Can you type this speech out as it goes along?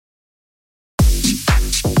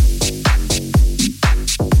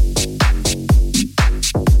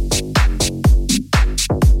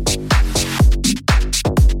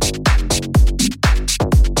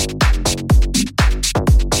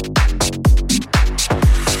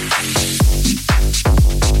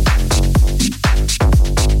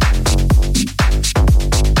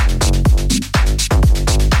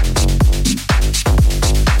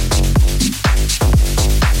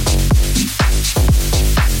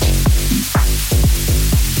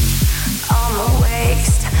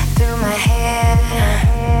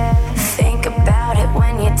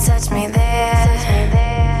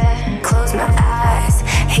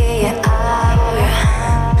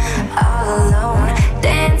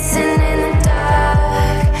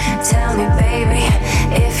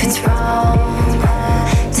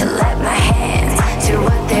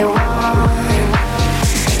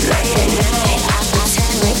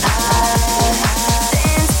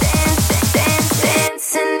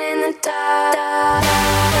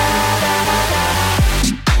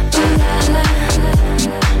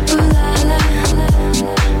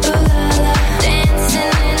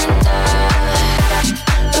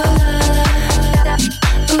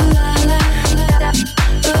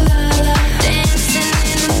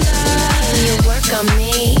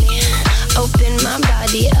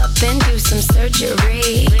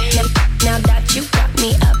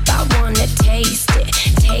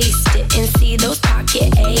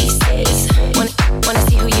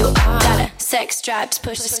straps,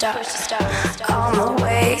 push the start. On my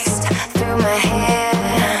waist, through my hair.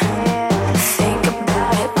 Think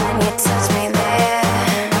about it when you touch me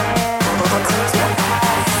there. Close my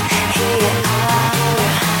eyes, hear you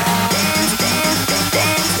holler. Dance, dance,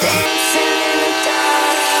 dance, dancing in the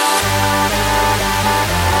dark.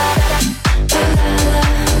 Ooh la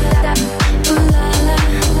la, ooh la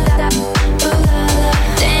la, ooh la la,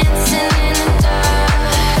 dancing in the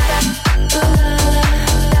dark. Ooh la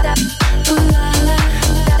la, ooh la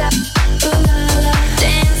la, ooh la la,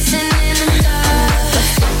 dancing in the dark.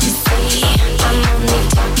 But you see, I'm only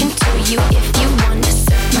talking to you if you wanna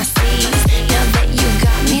surf my seas. Now that you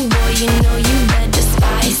got me, boy, you know you better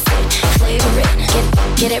spice it, flavor it,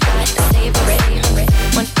 get it right, savor it.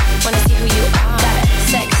 Wanna see who you are? Got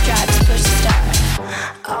sex drives, push the start.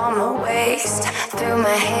 On my waist, through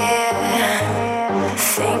my hair.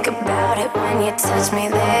 Think about it when you touch me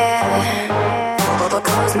there.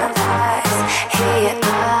 Close my eyes, here you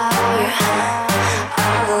are,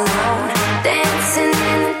 all alone, dancing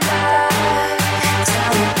in the dark.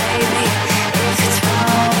 Tell me, baby, if it's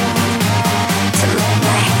wrong to let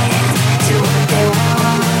my hands do what they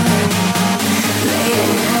want. Late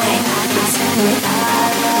at night, I pretend we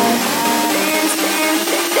are. Dance, dance,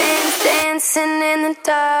 dance, dancing in the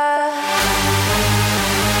dark.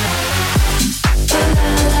 Ooh la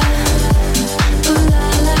la, ooh la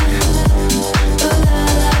la, ooh la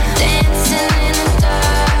la, dancing in the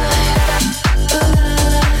dark. Ooh la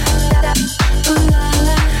la, ooh la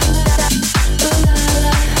la, ooh la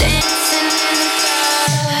la, dancing in the dark.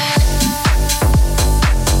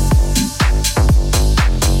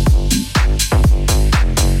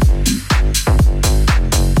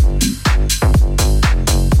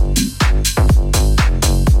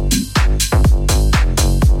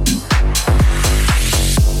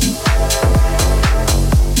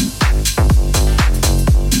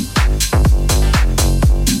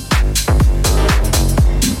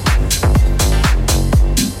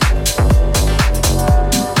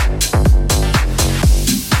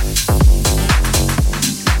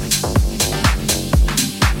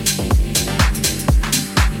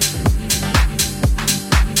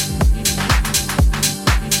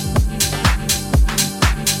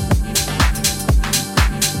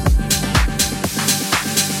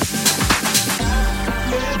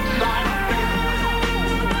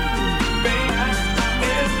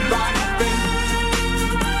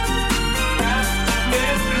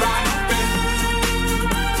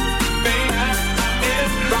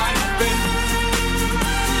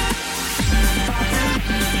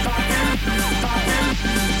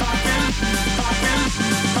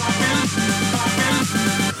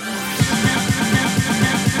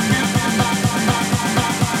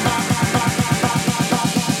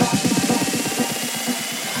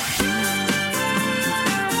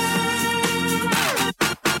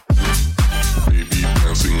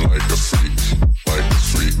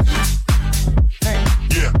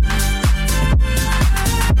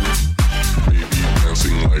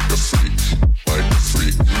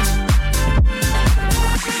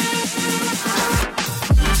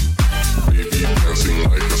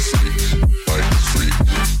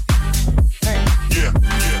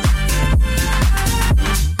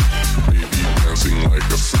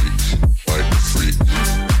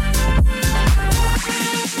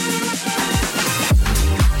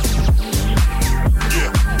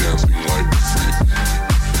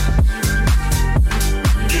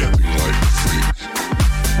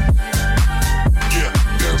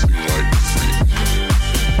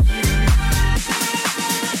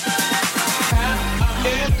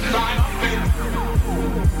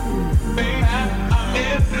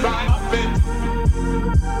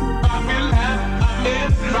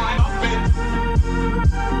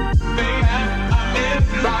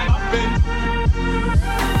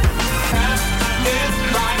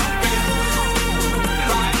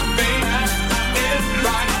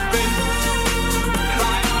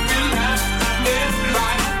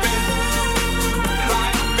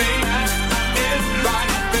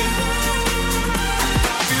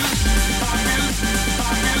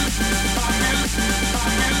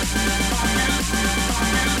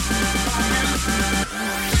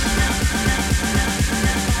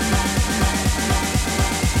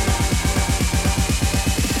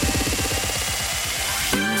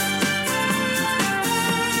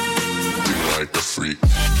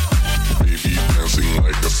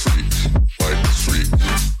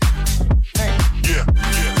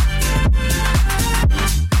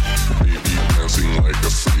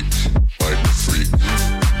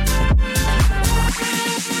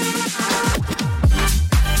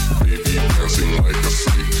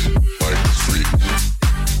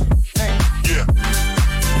 Yeah.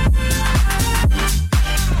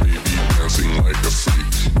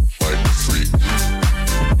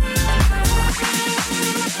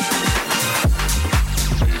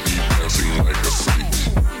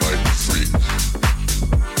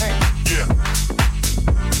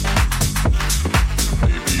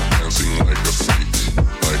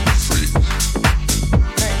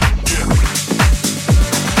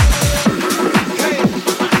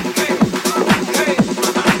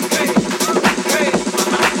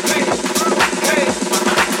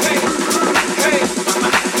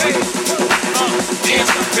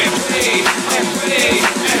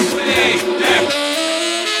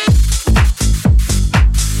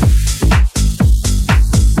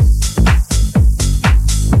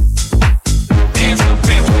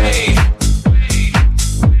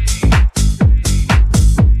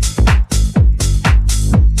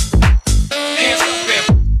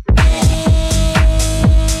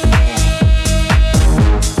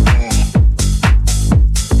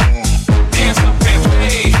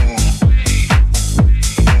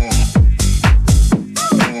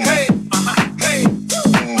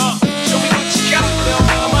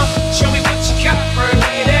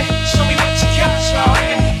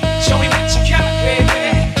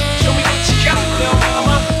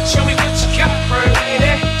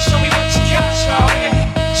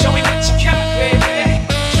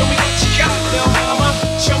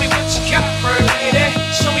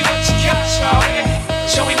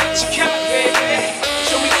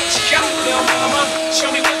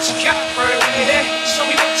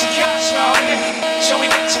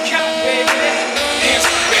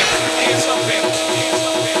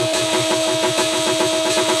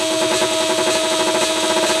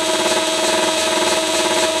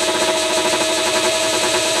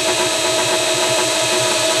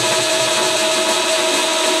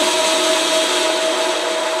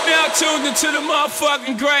 To the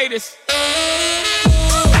motherfucking greatest. Hey,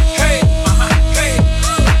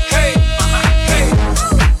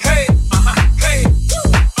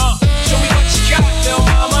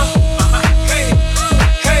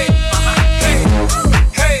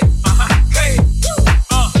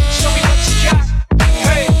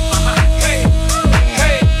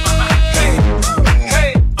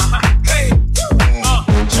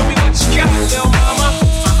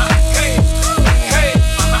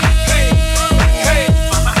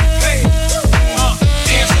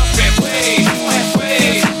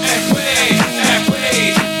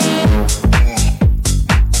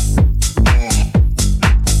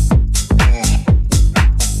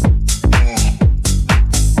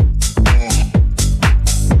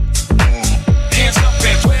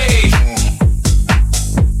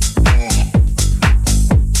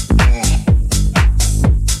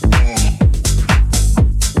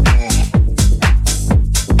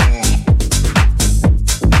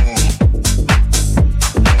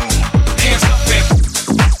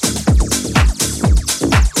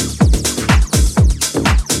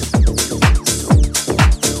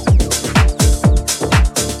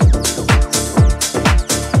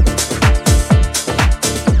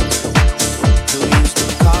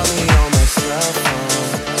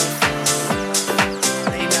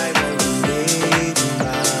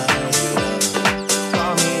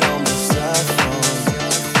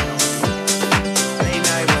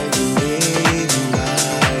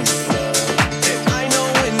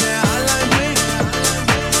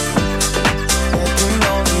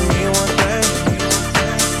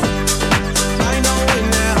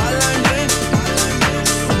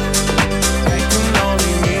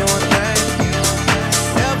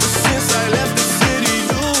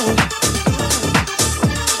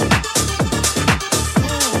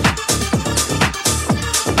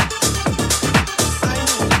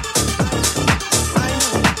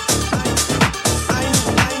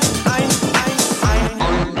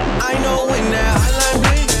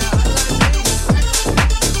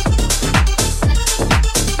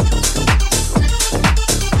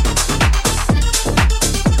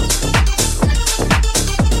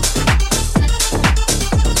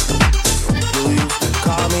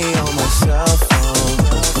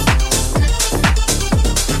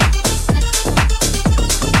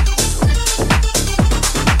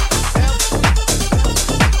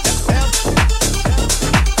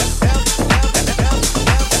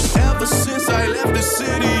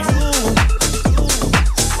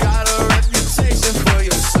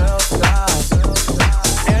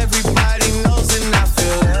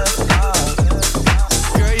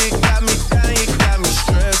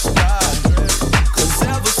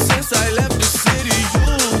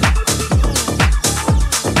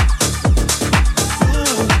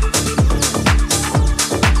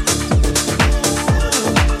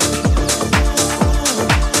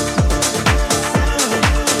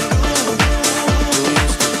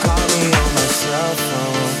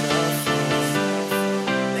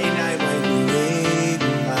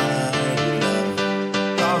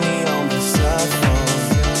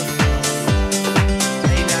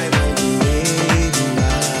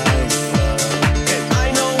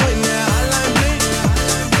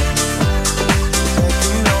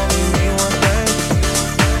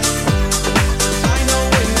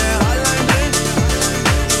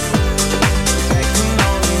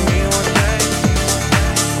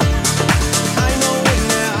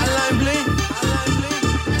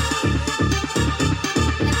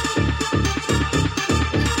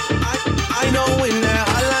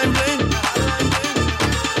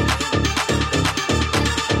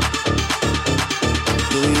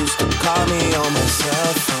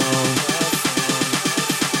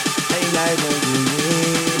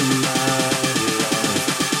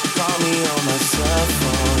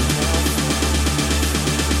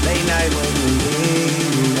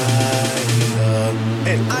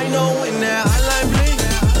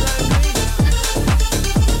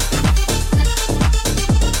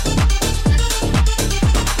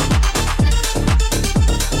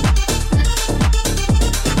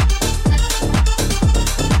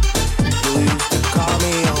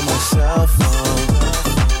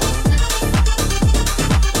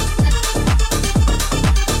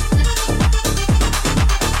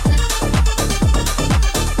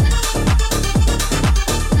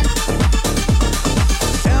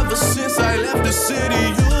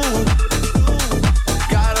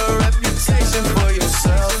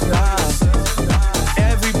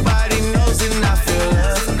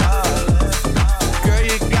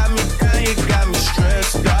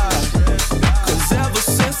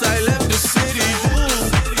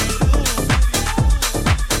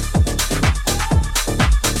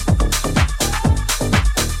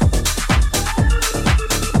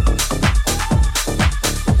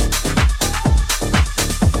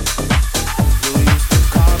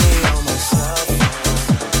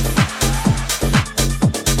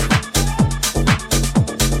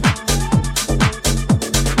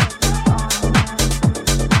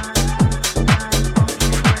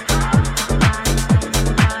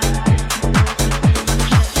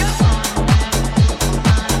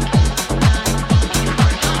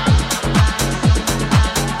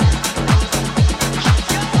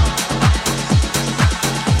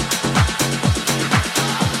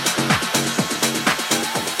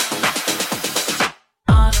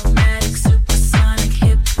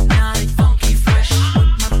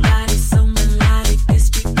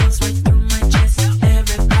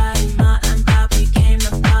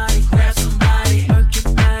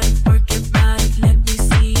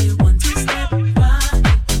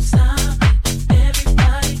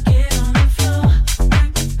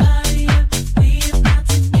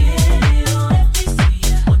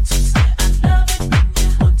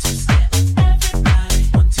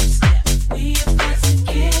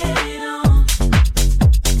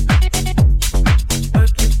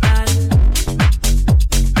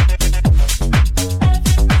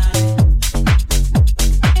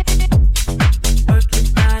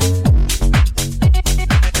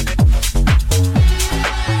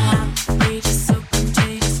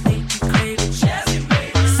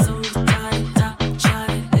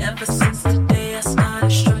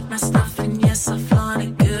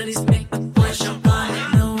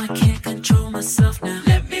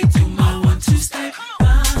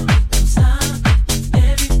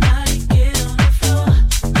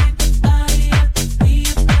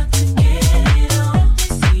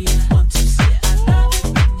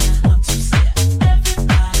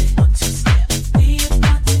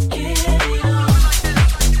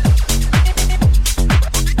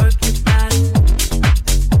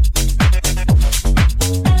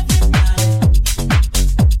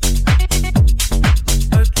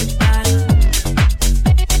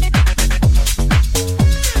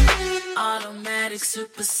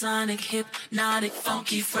 supersonic, hypnotic,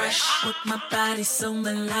 funky, fresh. With my body so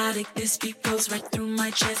melodic, this beat goes right through my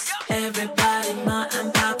chest. Everybody, Ma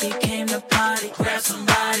and Poppy came to party. Grab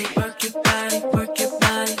somebody, work your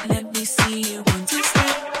body, let me see you. 1, 2,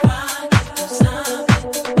 step, rock it, don't stop it.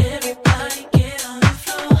 Everybody get on the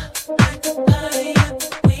floor, back the party up.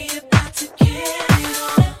 We about to get it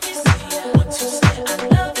on. Let me see you. 1, 2, step, I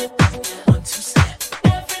love it. 1, 2, step,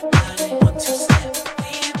 everybody. 1, 2, step, we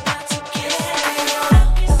about to get it on. Let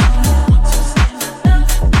me see you. 1, 2, step, I love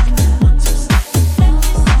it. 1, 2, step,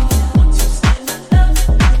 1, 2, step, I love it.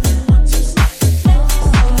 1, 2, step, 1, 2, step, I love it.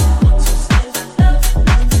 1, 2, step, 1, 2, step, I love it. 1, 2, step, 1,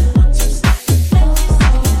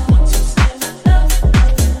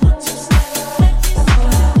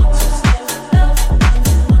 2, step, I love it. 1, 2, step, 1, 2, step,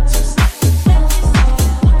 I love it. 1, 2, step, 1,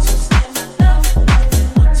 2, step, I love it.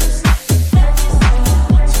 1, 2, step,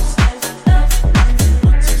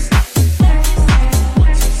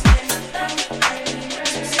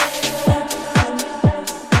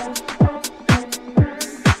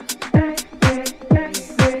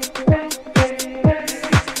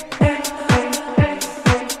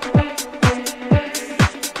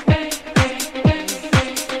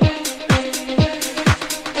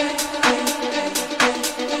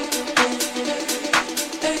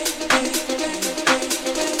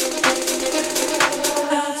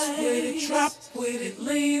 bounce with it, drop with it,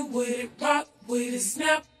 lean with it, rock with it,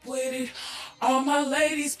 snap with it. All my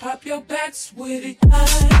ladies, pop your backs with it.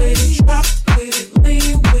 Bounce with it, drop with it,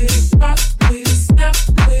 lean with it, rock with it, snap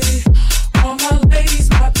with it. All my ladies,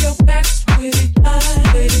 pop your backs with it. Bounce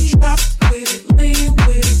with it, drop with it, lean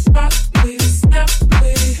with it, rock with it, snap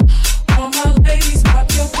with it. All my ladies, pop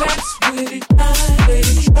your backs with it. Bounce with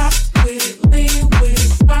it, drop with it, lean with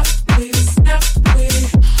it, rock with it, snap with it.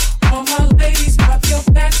 All my ladies, pop your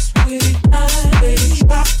backs with it. Bounce with it,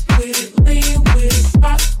 drop with it, lean with it,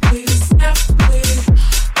 rock with it, snap with it.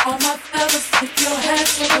 All my fellas, put your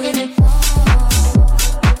hands with it.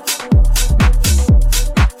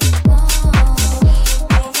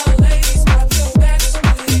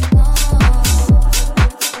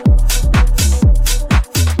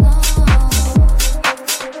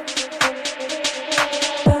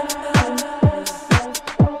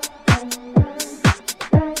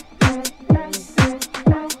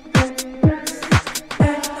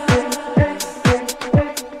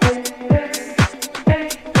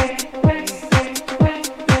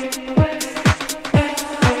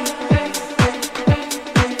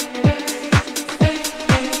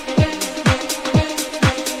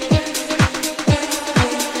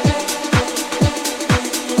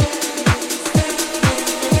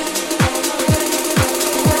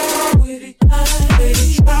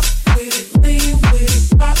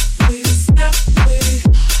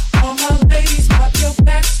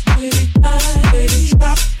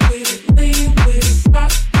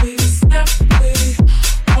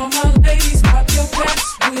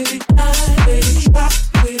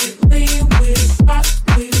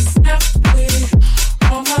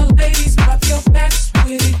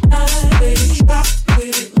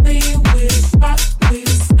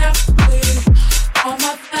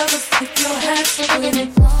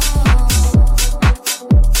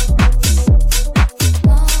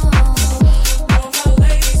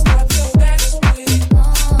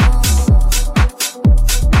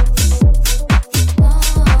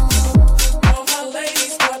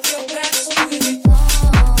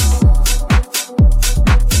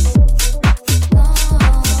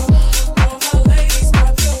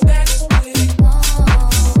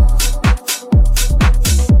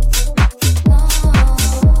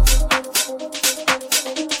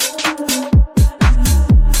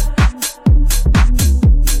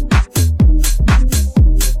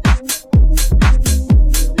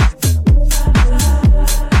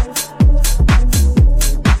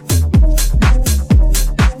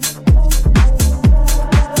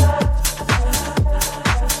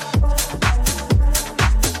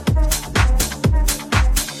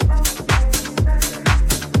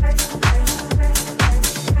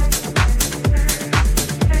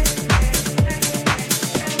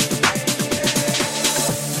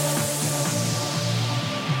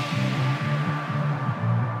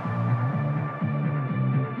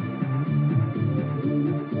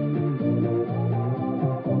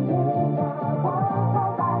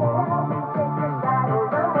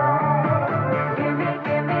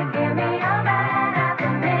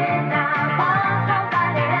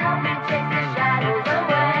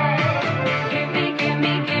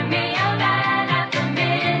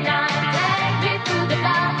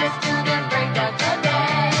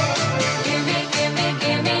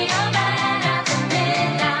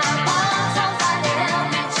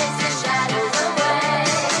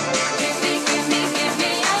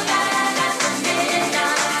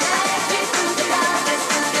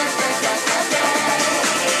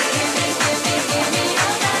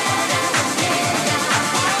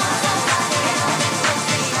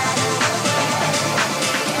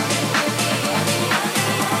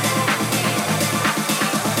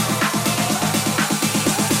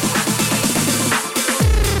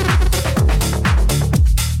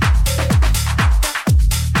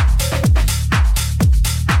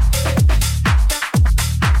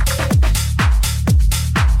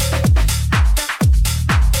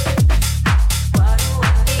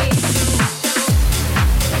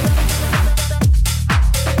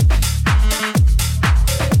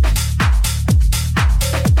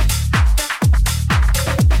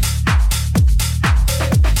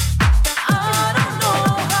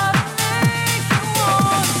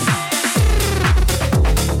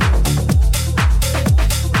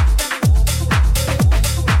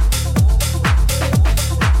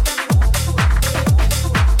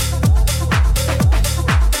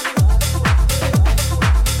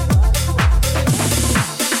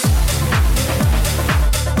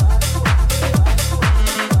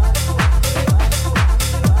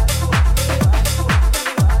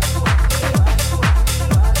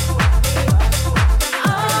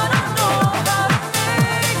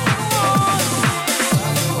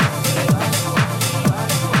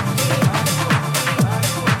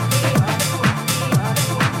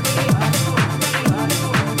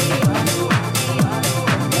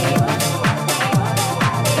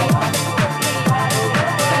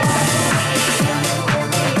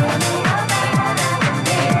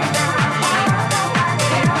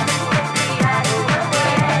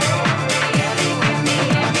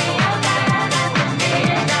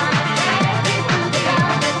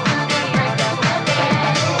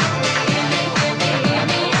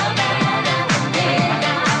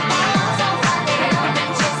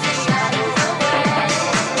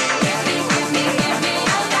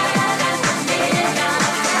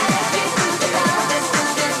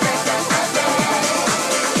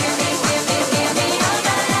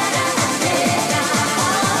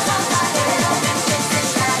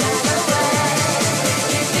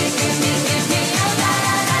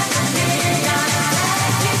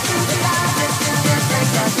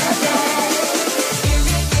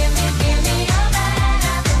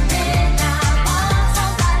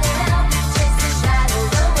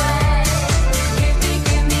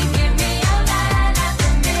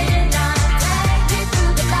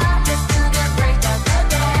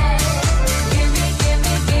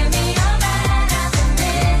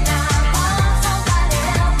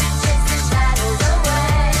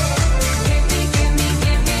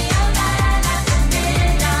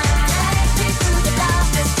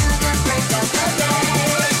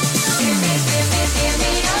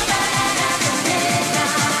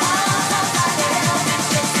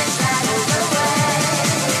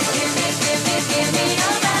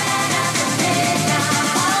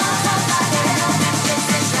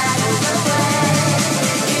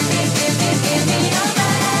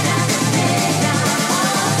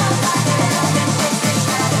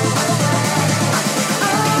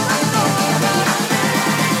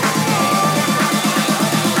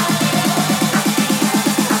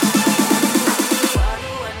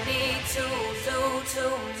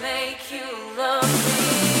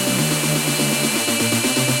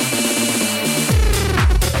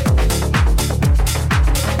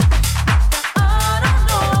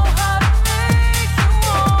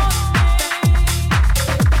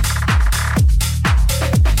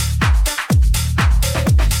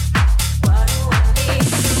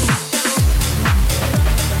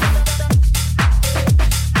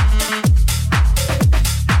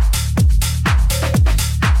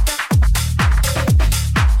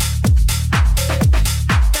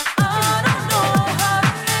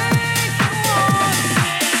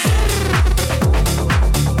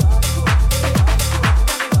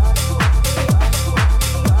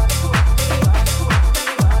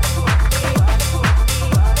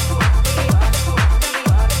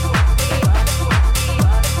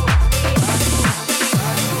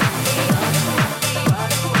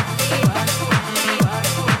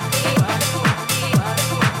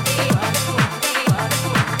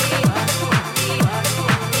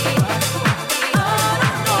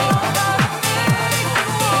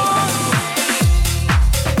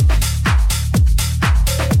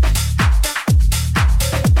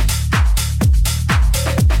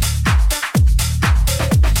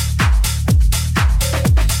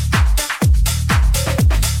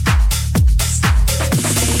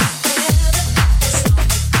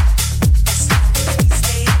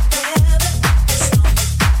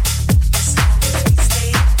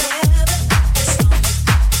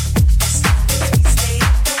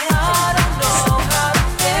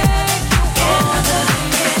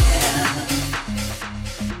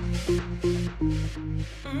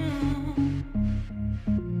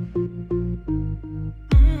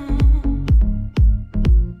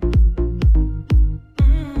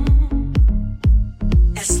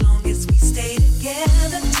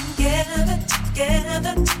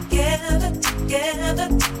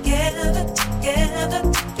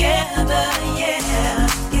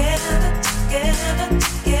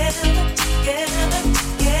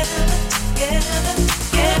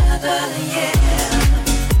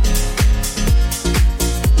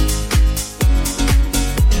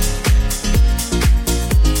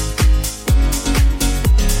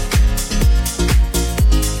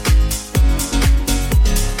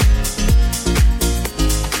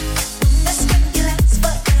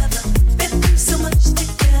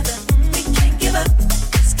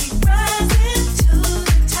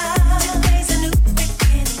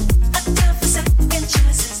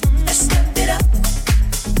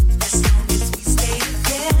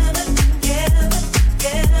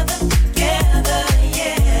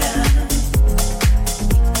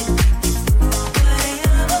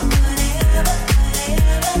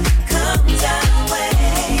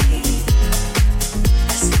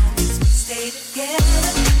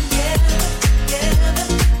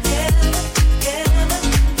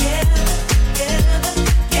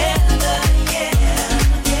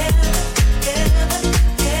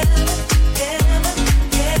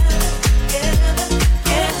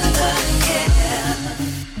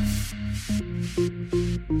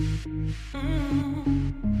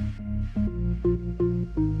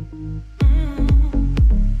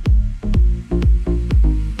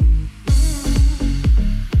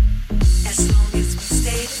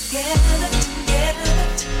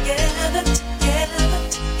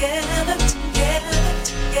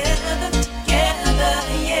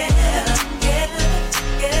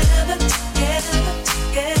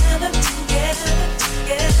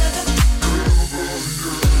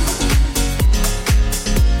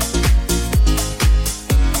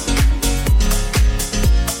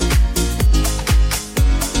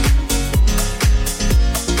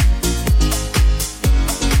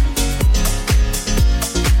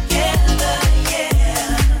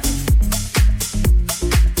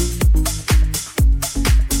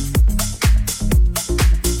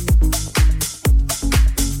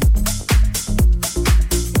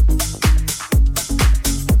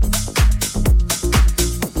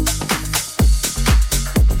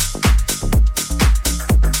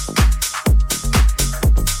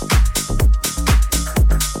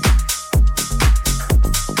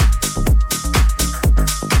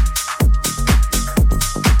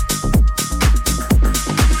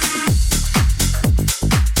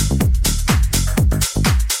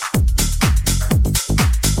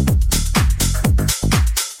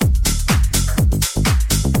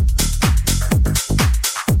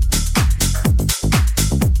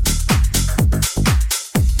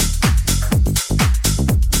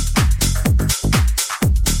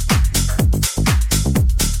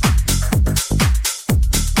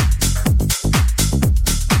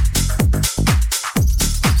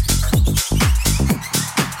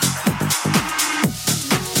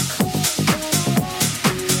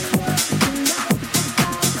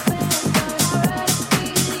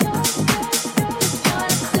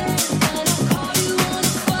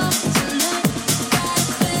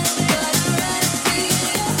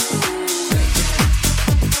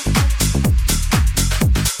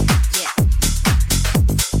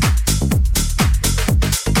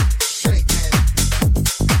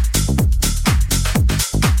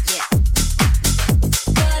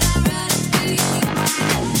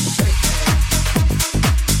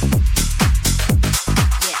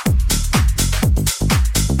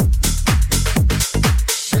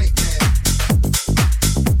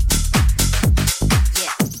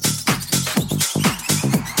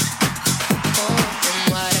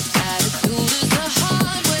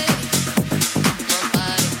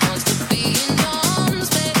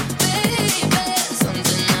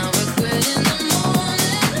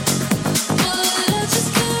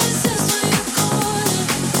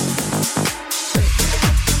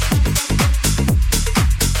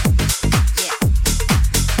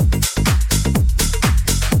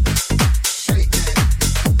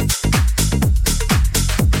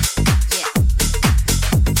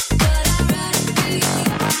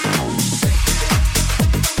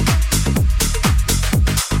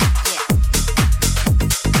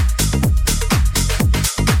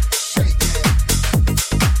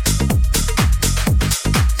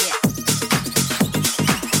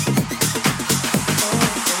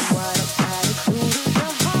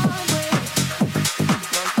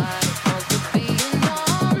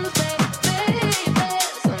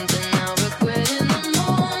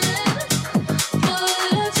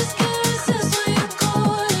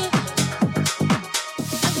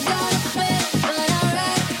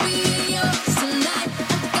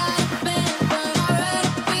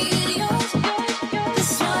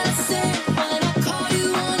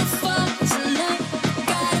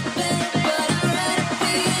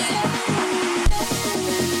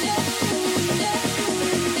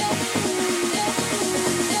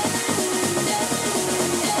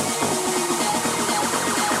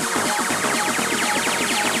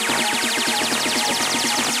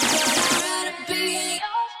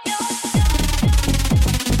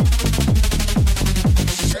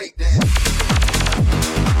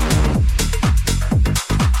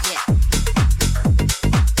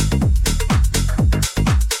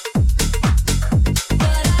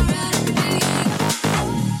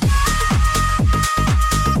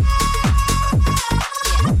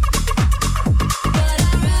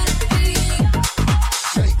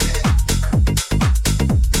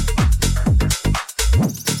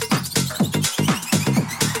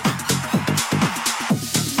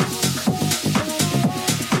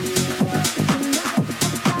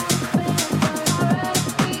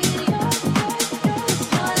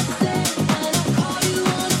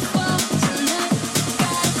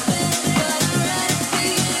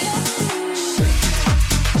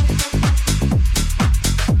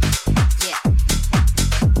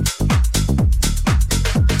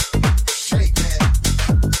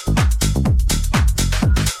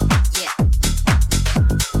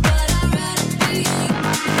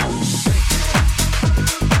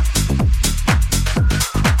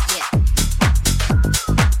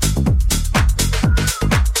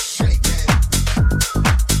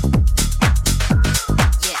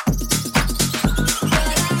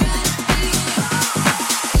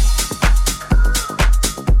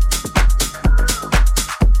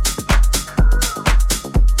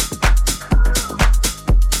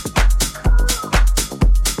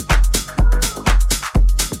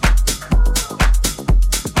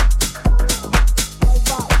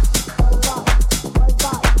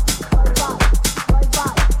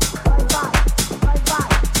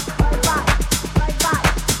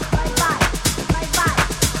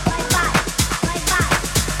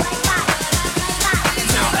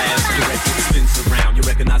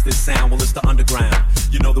 underground.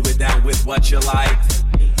 You know that we're down with what you like,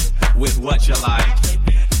 with what you like.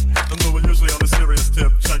 And though we're usually on a serious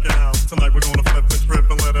tip, check it out. Tonight we're gonna flip the trip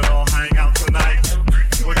and let it all hang out tonight.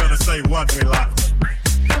 We're gonna say what we like.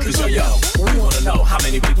 Cause yo, we wanna know how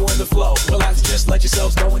many people in the flow. Relax, just let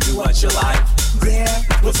yourselves go and do what you like. Yeah,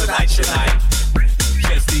 what's tonight's your night?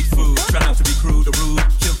 Just eat food, try not to be crude or rude.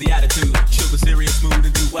 Kill the attitude, chill the serious mood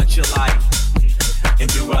and do what you like. And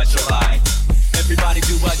do what you like. Everybody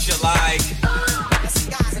do what you like. I see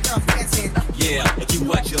guys and girls dancing. Yeah, do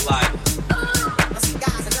what you like. I see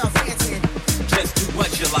guys and girls dancing. Just do what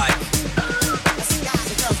you like. I see guys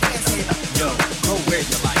and girls dancing. Yo, go where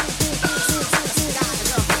you like. I see guys and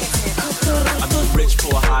girls dancing. I'm the rich,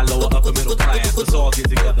 poor, high, lower, upper, middle class. Let's all get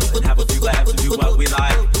together and have a few laughs and do what we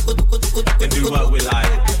like. And do what we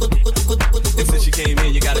like. And since you came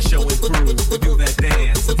in, you gotta show and prove. We do that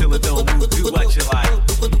dance until it don't move. Do what you like.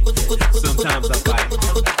 Sometimes I fight.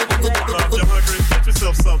 Well, if you're hungry, get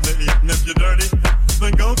yourself something to eat. And if you're dirty,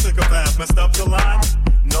 then go take a bath. Messed up your line?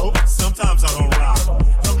 Nope, sometimes I don't rhyme.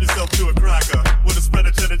 Help yourself to a cracker with a spread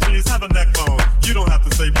of cheddar cheese. Have a neck bone. You don't have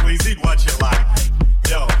to say please. Eat what you like.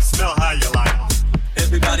 Yo, smell how you like.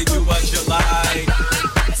 Everybody do what you like.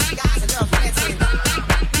 I see guys and girls dancing.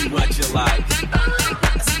 Do what you like.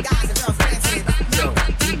 I see guys and girls dancing. Yo,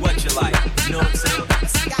 do what you like. You know what I'm saying? I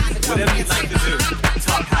see guys and girls Whatever you like to do,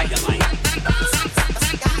 talk how you like. I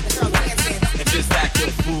see guys and girls dancing. And just act a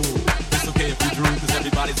fool. It's okay if you drool, cause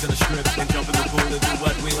everybody's gonna strip and jump in the pool and do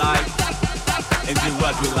what we like. And do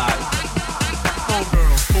what we like.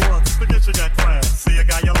 Homegirl, for once, forget you got class. See a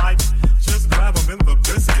guy you like? Just grab him in the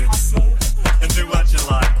biscuits. And do what you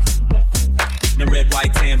like. The red,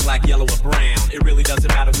 white, tan, black, yellow, or brown. It really doesn't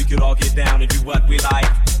matter, we could all get down and do what we like.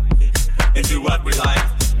 And do what we like.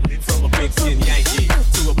 From a big skin Yankee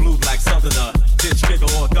to a blue black southerner, ditch bigger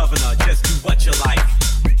or governor, just do what you like.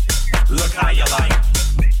 Look how you like.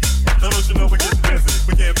 Now don't you know we get busy?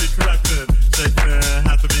 We can't be corrected. Shake man,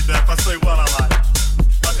 have to be deaf. I say what I like.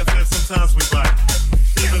 Like I said, sometimes we bite.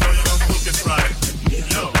 Even though you don't look it right.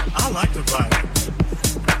 Yo, I like to bite.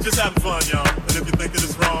 Just having fun, y'all. And if you think that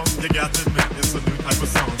it's wrong, you got to admit it's a new type of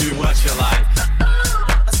song. Do what you like.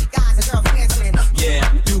 I see guys and girls dancing. Yeah,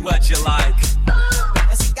 do what you like.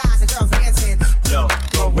 I see guys and girls dancing. Yo,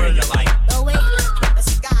 go where you like. Oh wait. I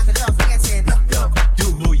see guys and girls dancing. Yo, do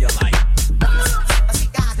who you like. I see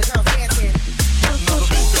guys and girls dancing. Another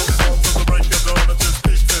beat goes on to the break of dawn. Just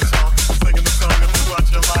keep this, y'all. Singing the song and do what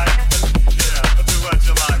you like. Yeah, do what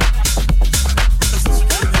you like. And since you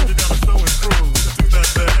came here, you gotta show and prove. Do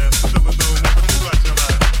that dance until the noon. Do what you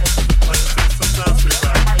like. Like I said, sometimes we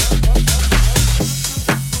right.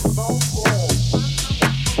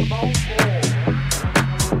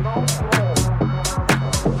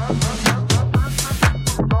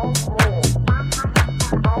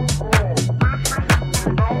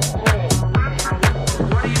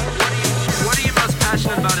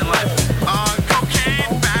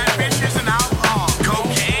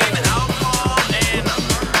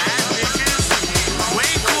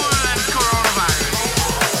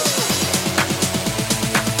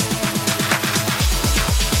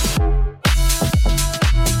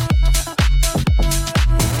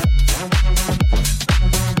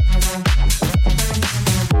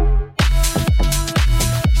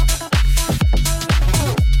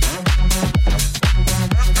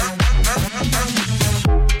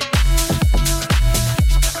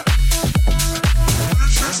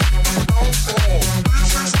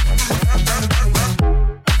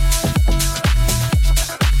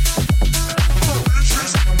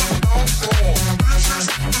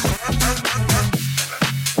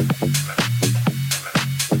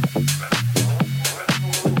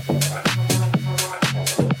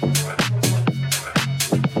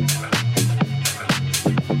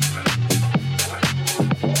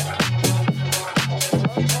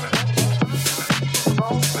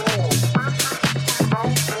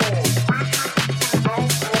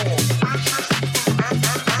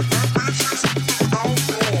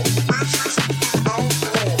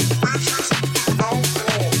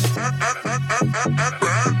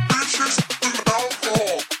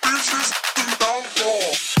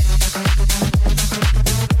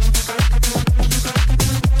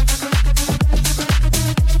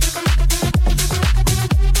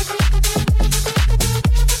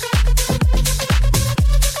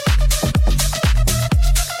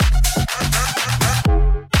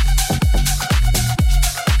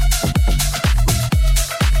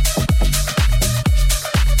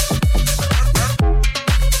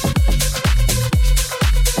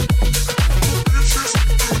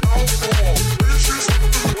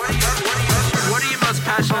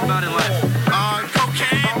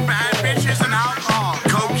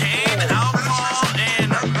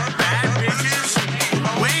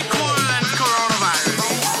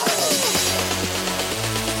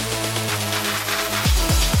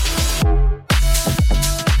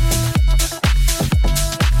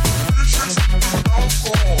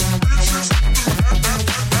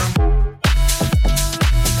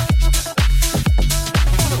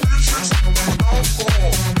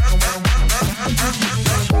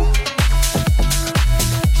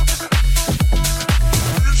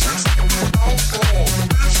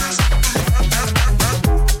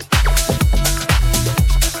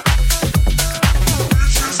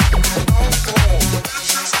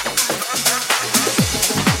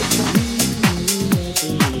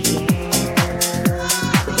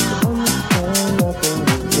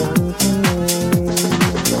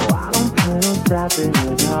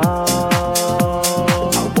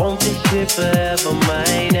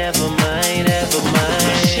 mind, never mind, never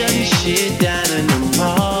mind. Shutting shit down in the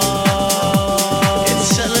mall. And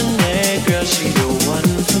telling that girl she the one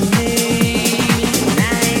for me. And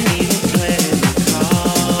I ain't even planning to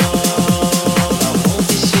call. I want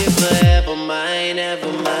this shit forever mine,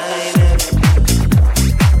 never mind, never mind.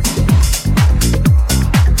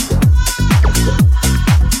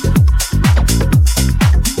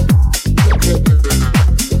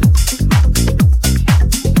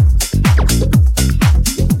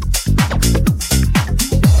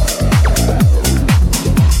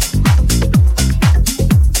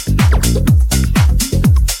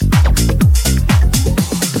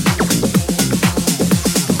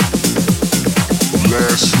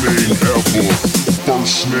 Last name ever,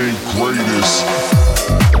 first name greatest.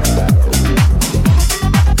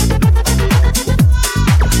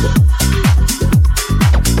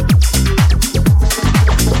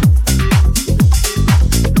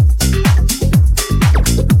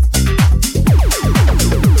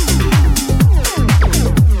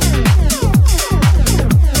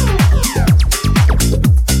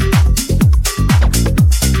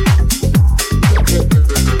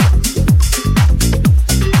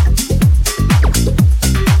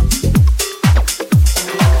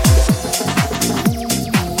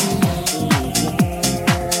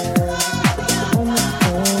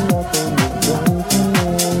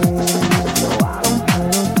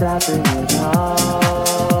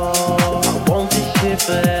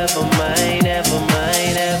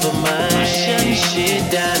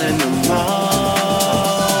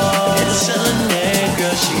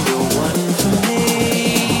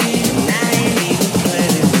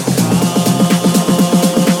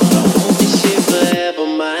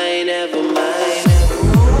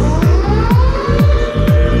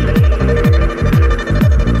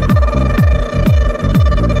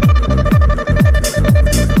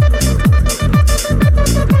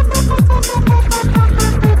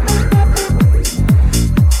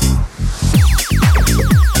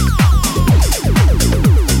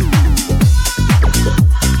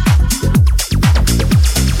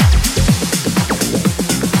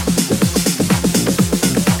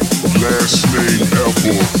 Last name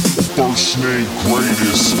ever, first name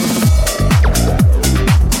greatest.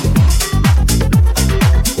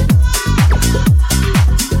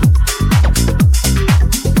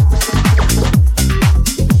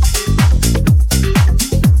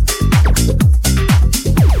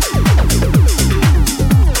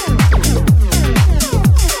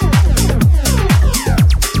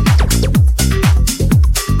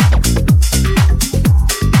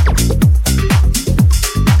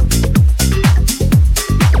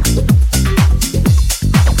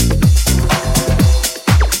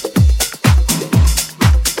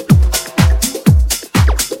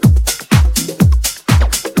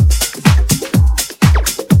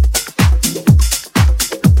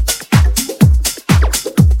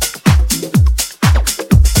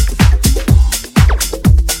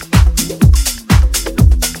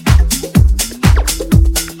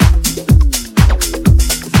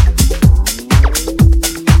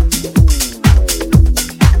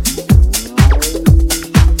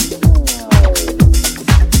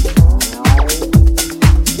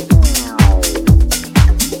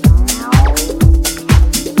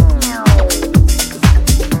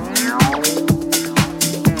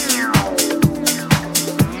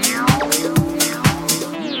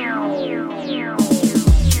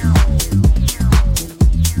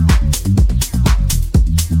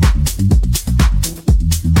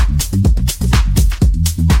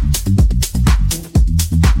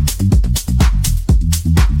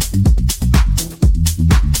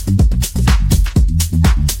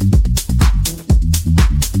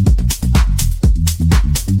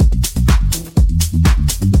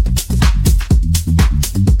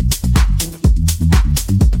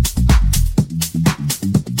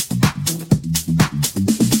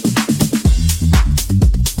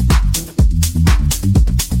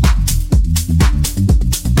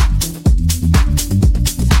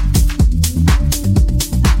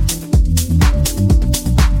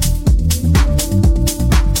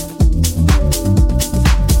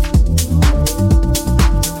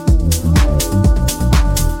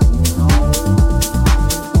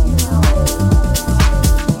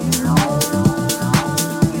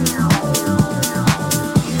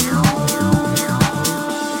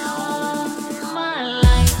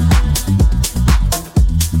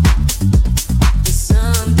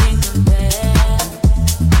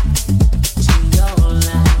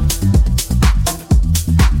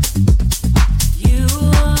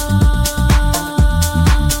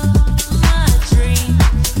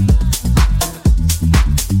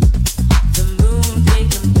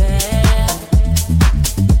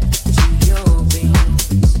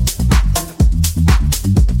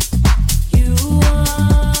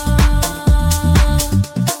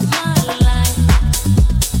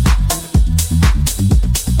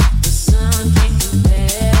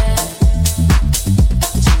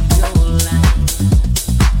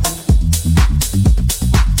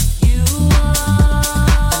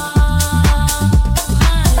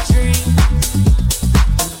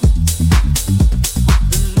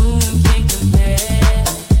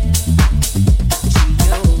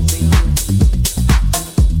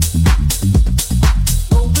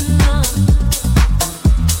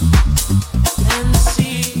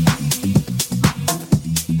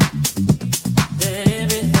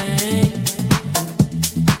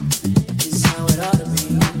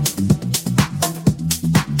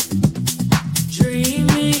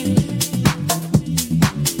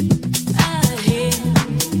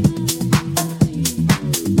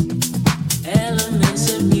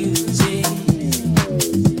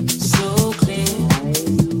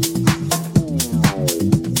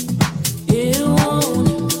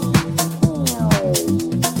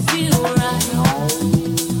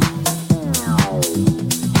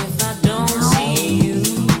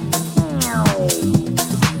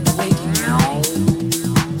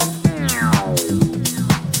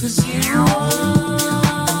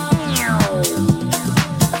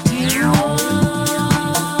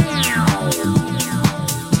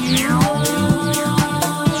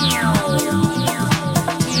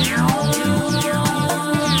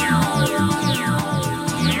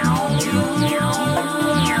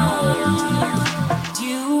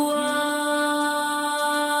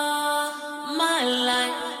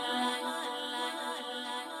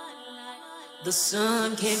 the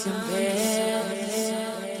sun can't compare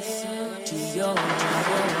to your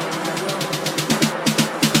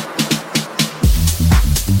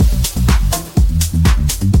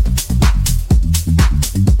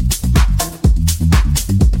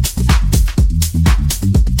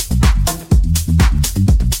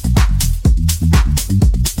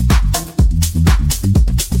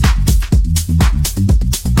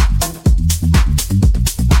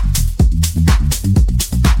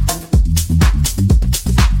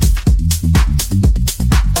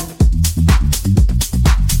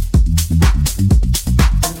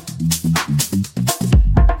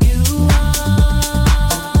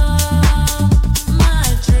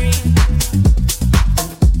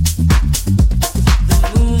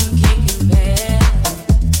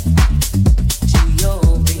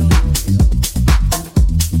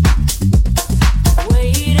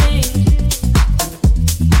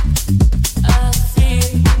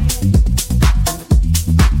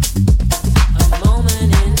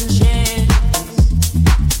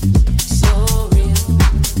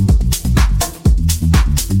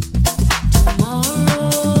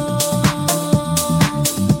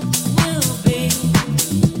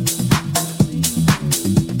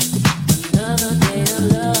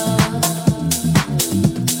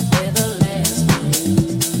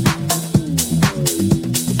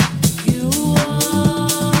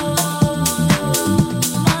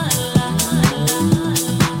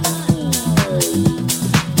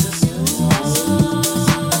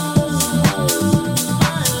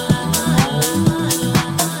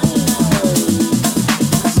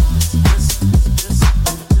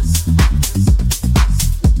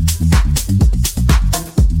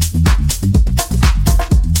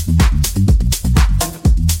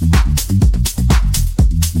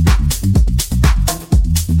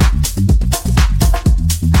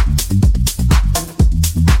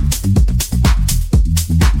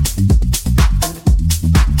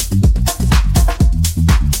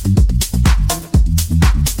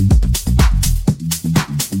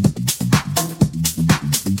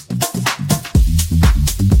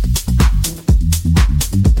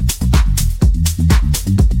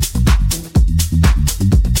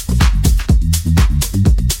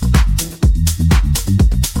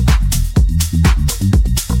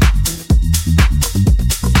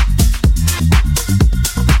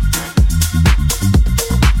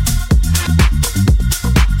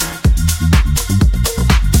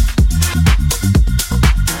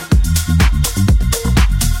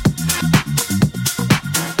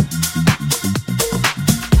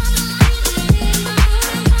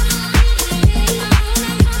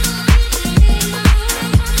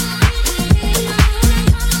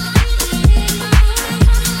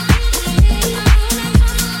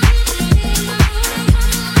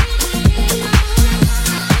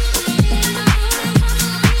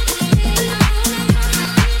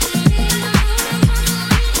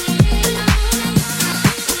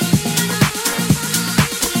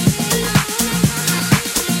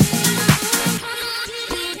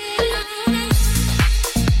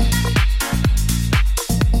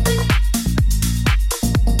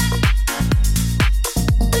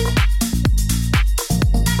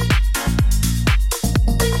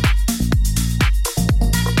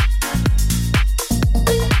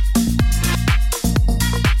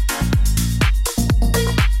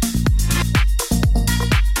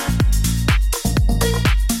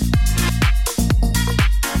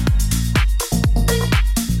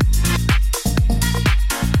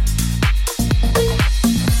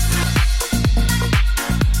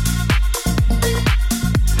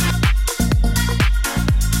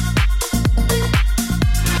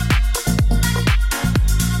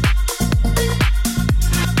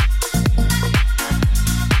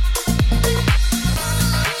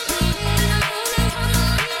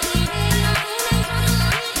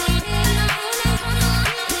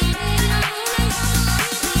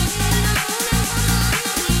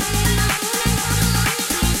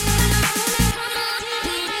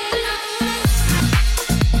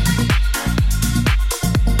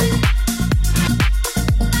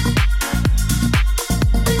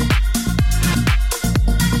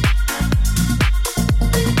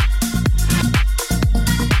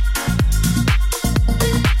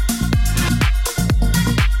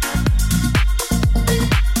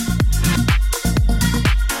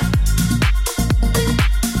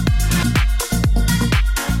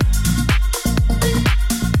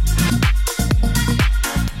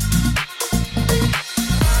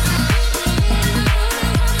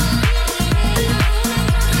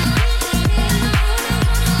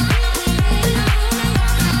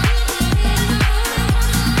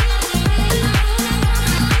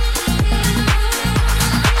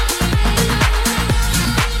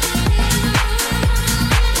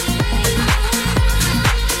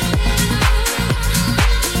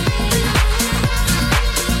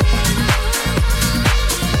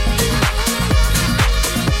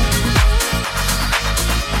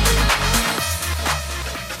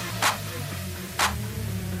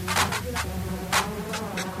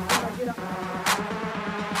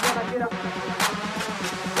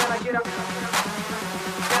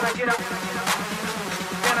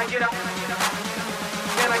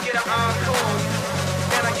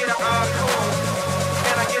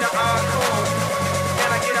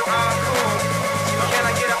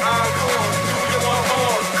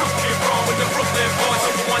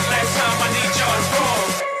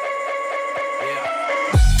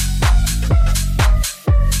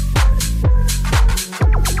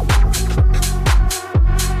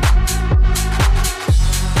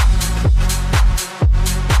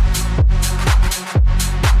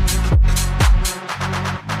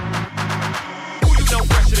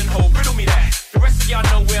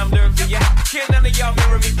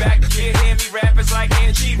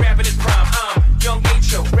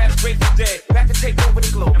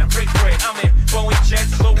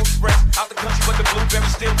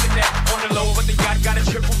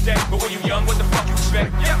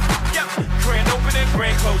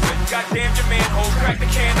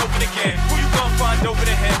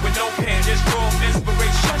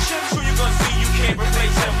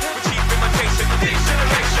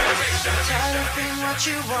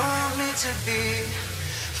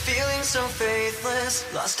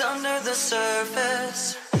Lost under the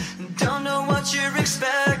surface. Don't know what you're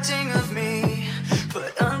expecting of me,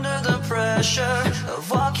 but under the pressure of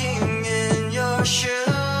walking in your shoes.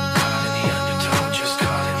 Caught in the undertow, just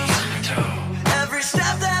caught in the undertow. Every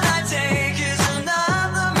step that I take is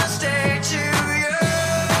another mistake to you.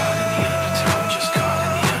 Caught in the undertow, just caught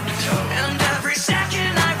in the undertow. And every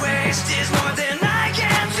second I waste is more than I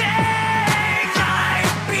can take. I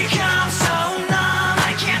become so numb,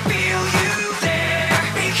 I can't feel you there.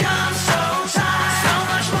 Become so tired, so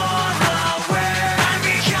much more aware. I'm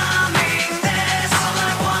becoming this. All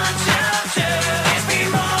I want to do is be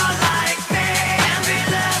more like me and be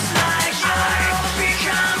less like you. I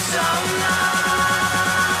become so numb.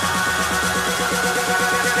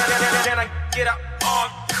 Can I get an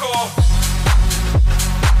encore?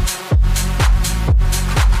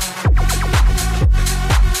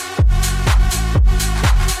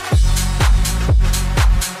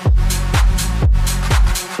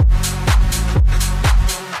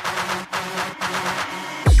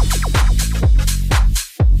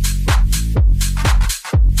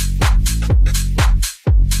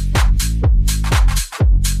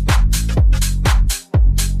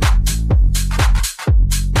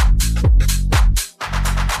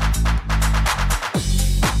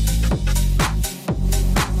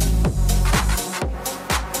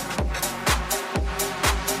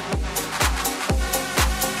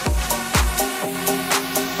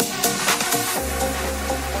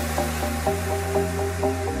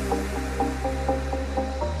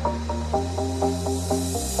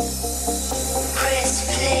 Press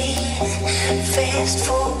play, fast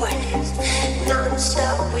forward,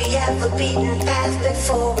 non-stop. We have a beaten path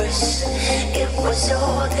before us. It was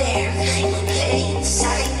all there in plain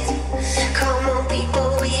sight. Come on,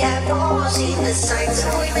 people, we have all seen the signs,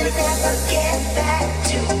 and we will never get back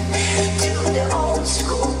to the old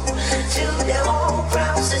school, to the old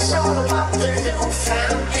grounds. It's all about the new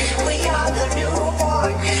found. We are the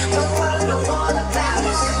newborn. The world know all about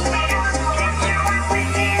us.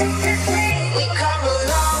 We come a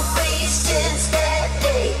long way since that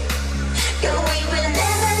day. No, we will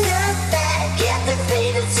never look back at the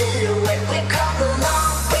faded silhouette. We come a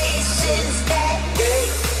long way since that day.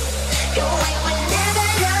 No, we will never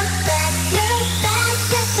look back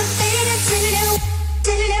at the faded silhouette.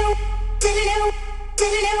 Diddle-oo, diddle-oo,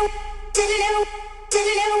 diddle-oo, diddle-oo,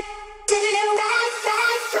 diddle-oo, diddle-oo,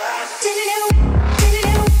 back, diddle-oo,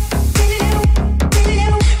 diddle-oo, diddle-oo,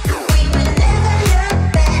 diddle-oo. No, we will never look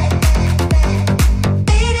back.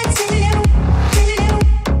 Faded silhouette, diddle-oo,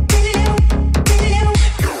 diddle-oo, diddle-oo.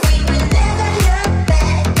 No, we will never look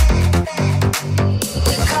back.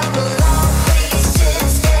 We come a long way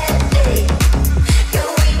since that day. No,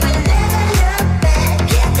 we will never look back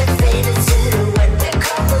at the faded silhouette. We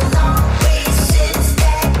come a long way since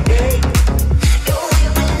that day. No, we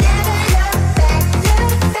will never look back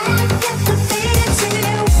at the faded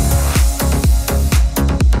silhouette.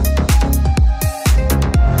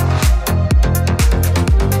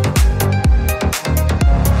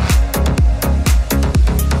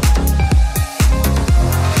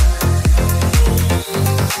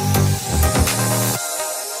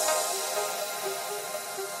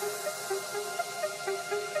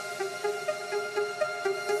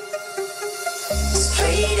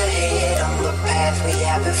 Straight ahead on the path we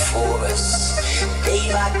have before us.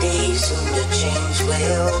 Day by day, soon the change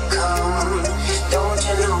will come. Don't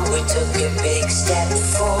you know we took a big step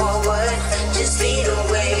forward? Just lead the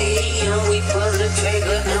way and we pull the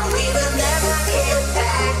trigger, and we will never get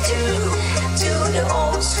back to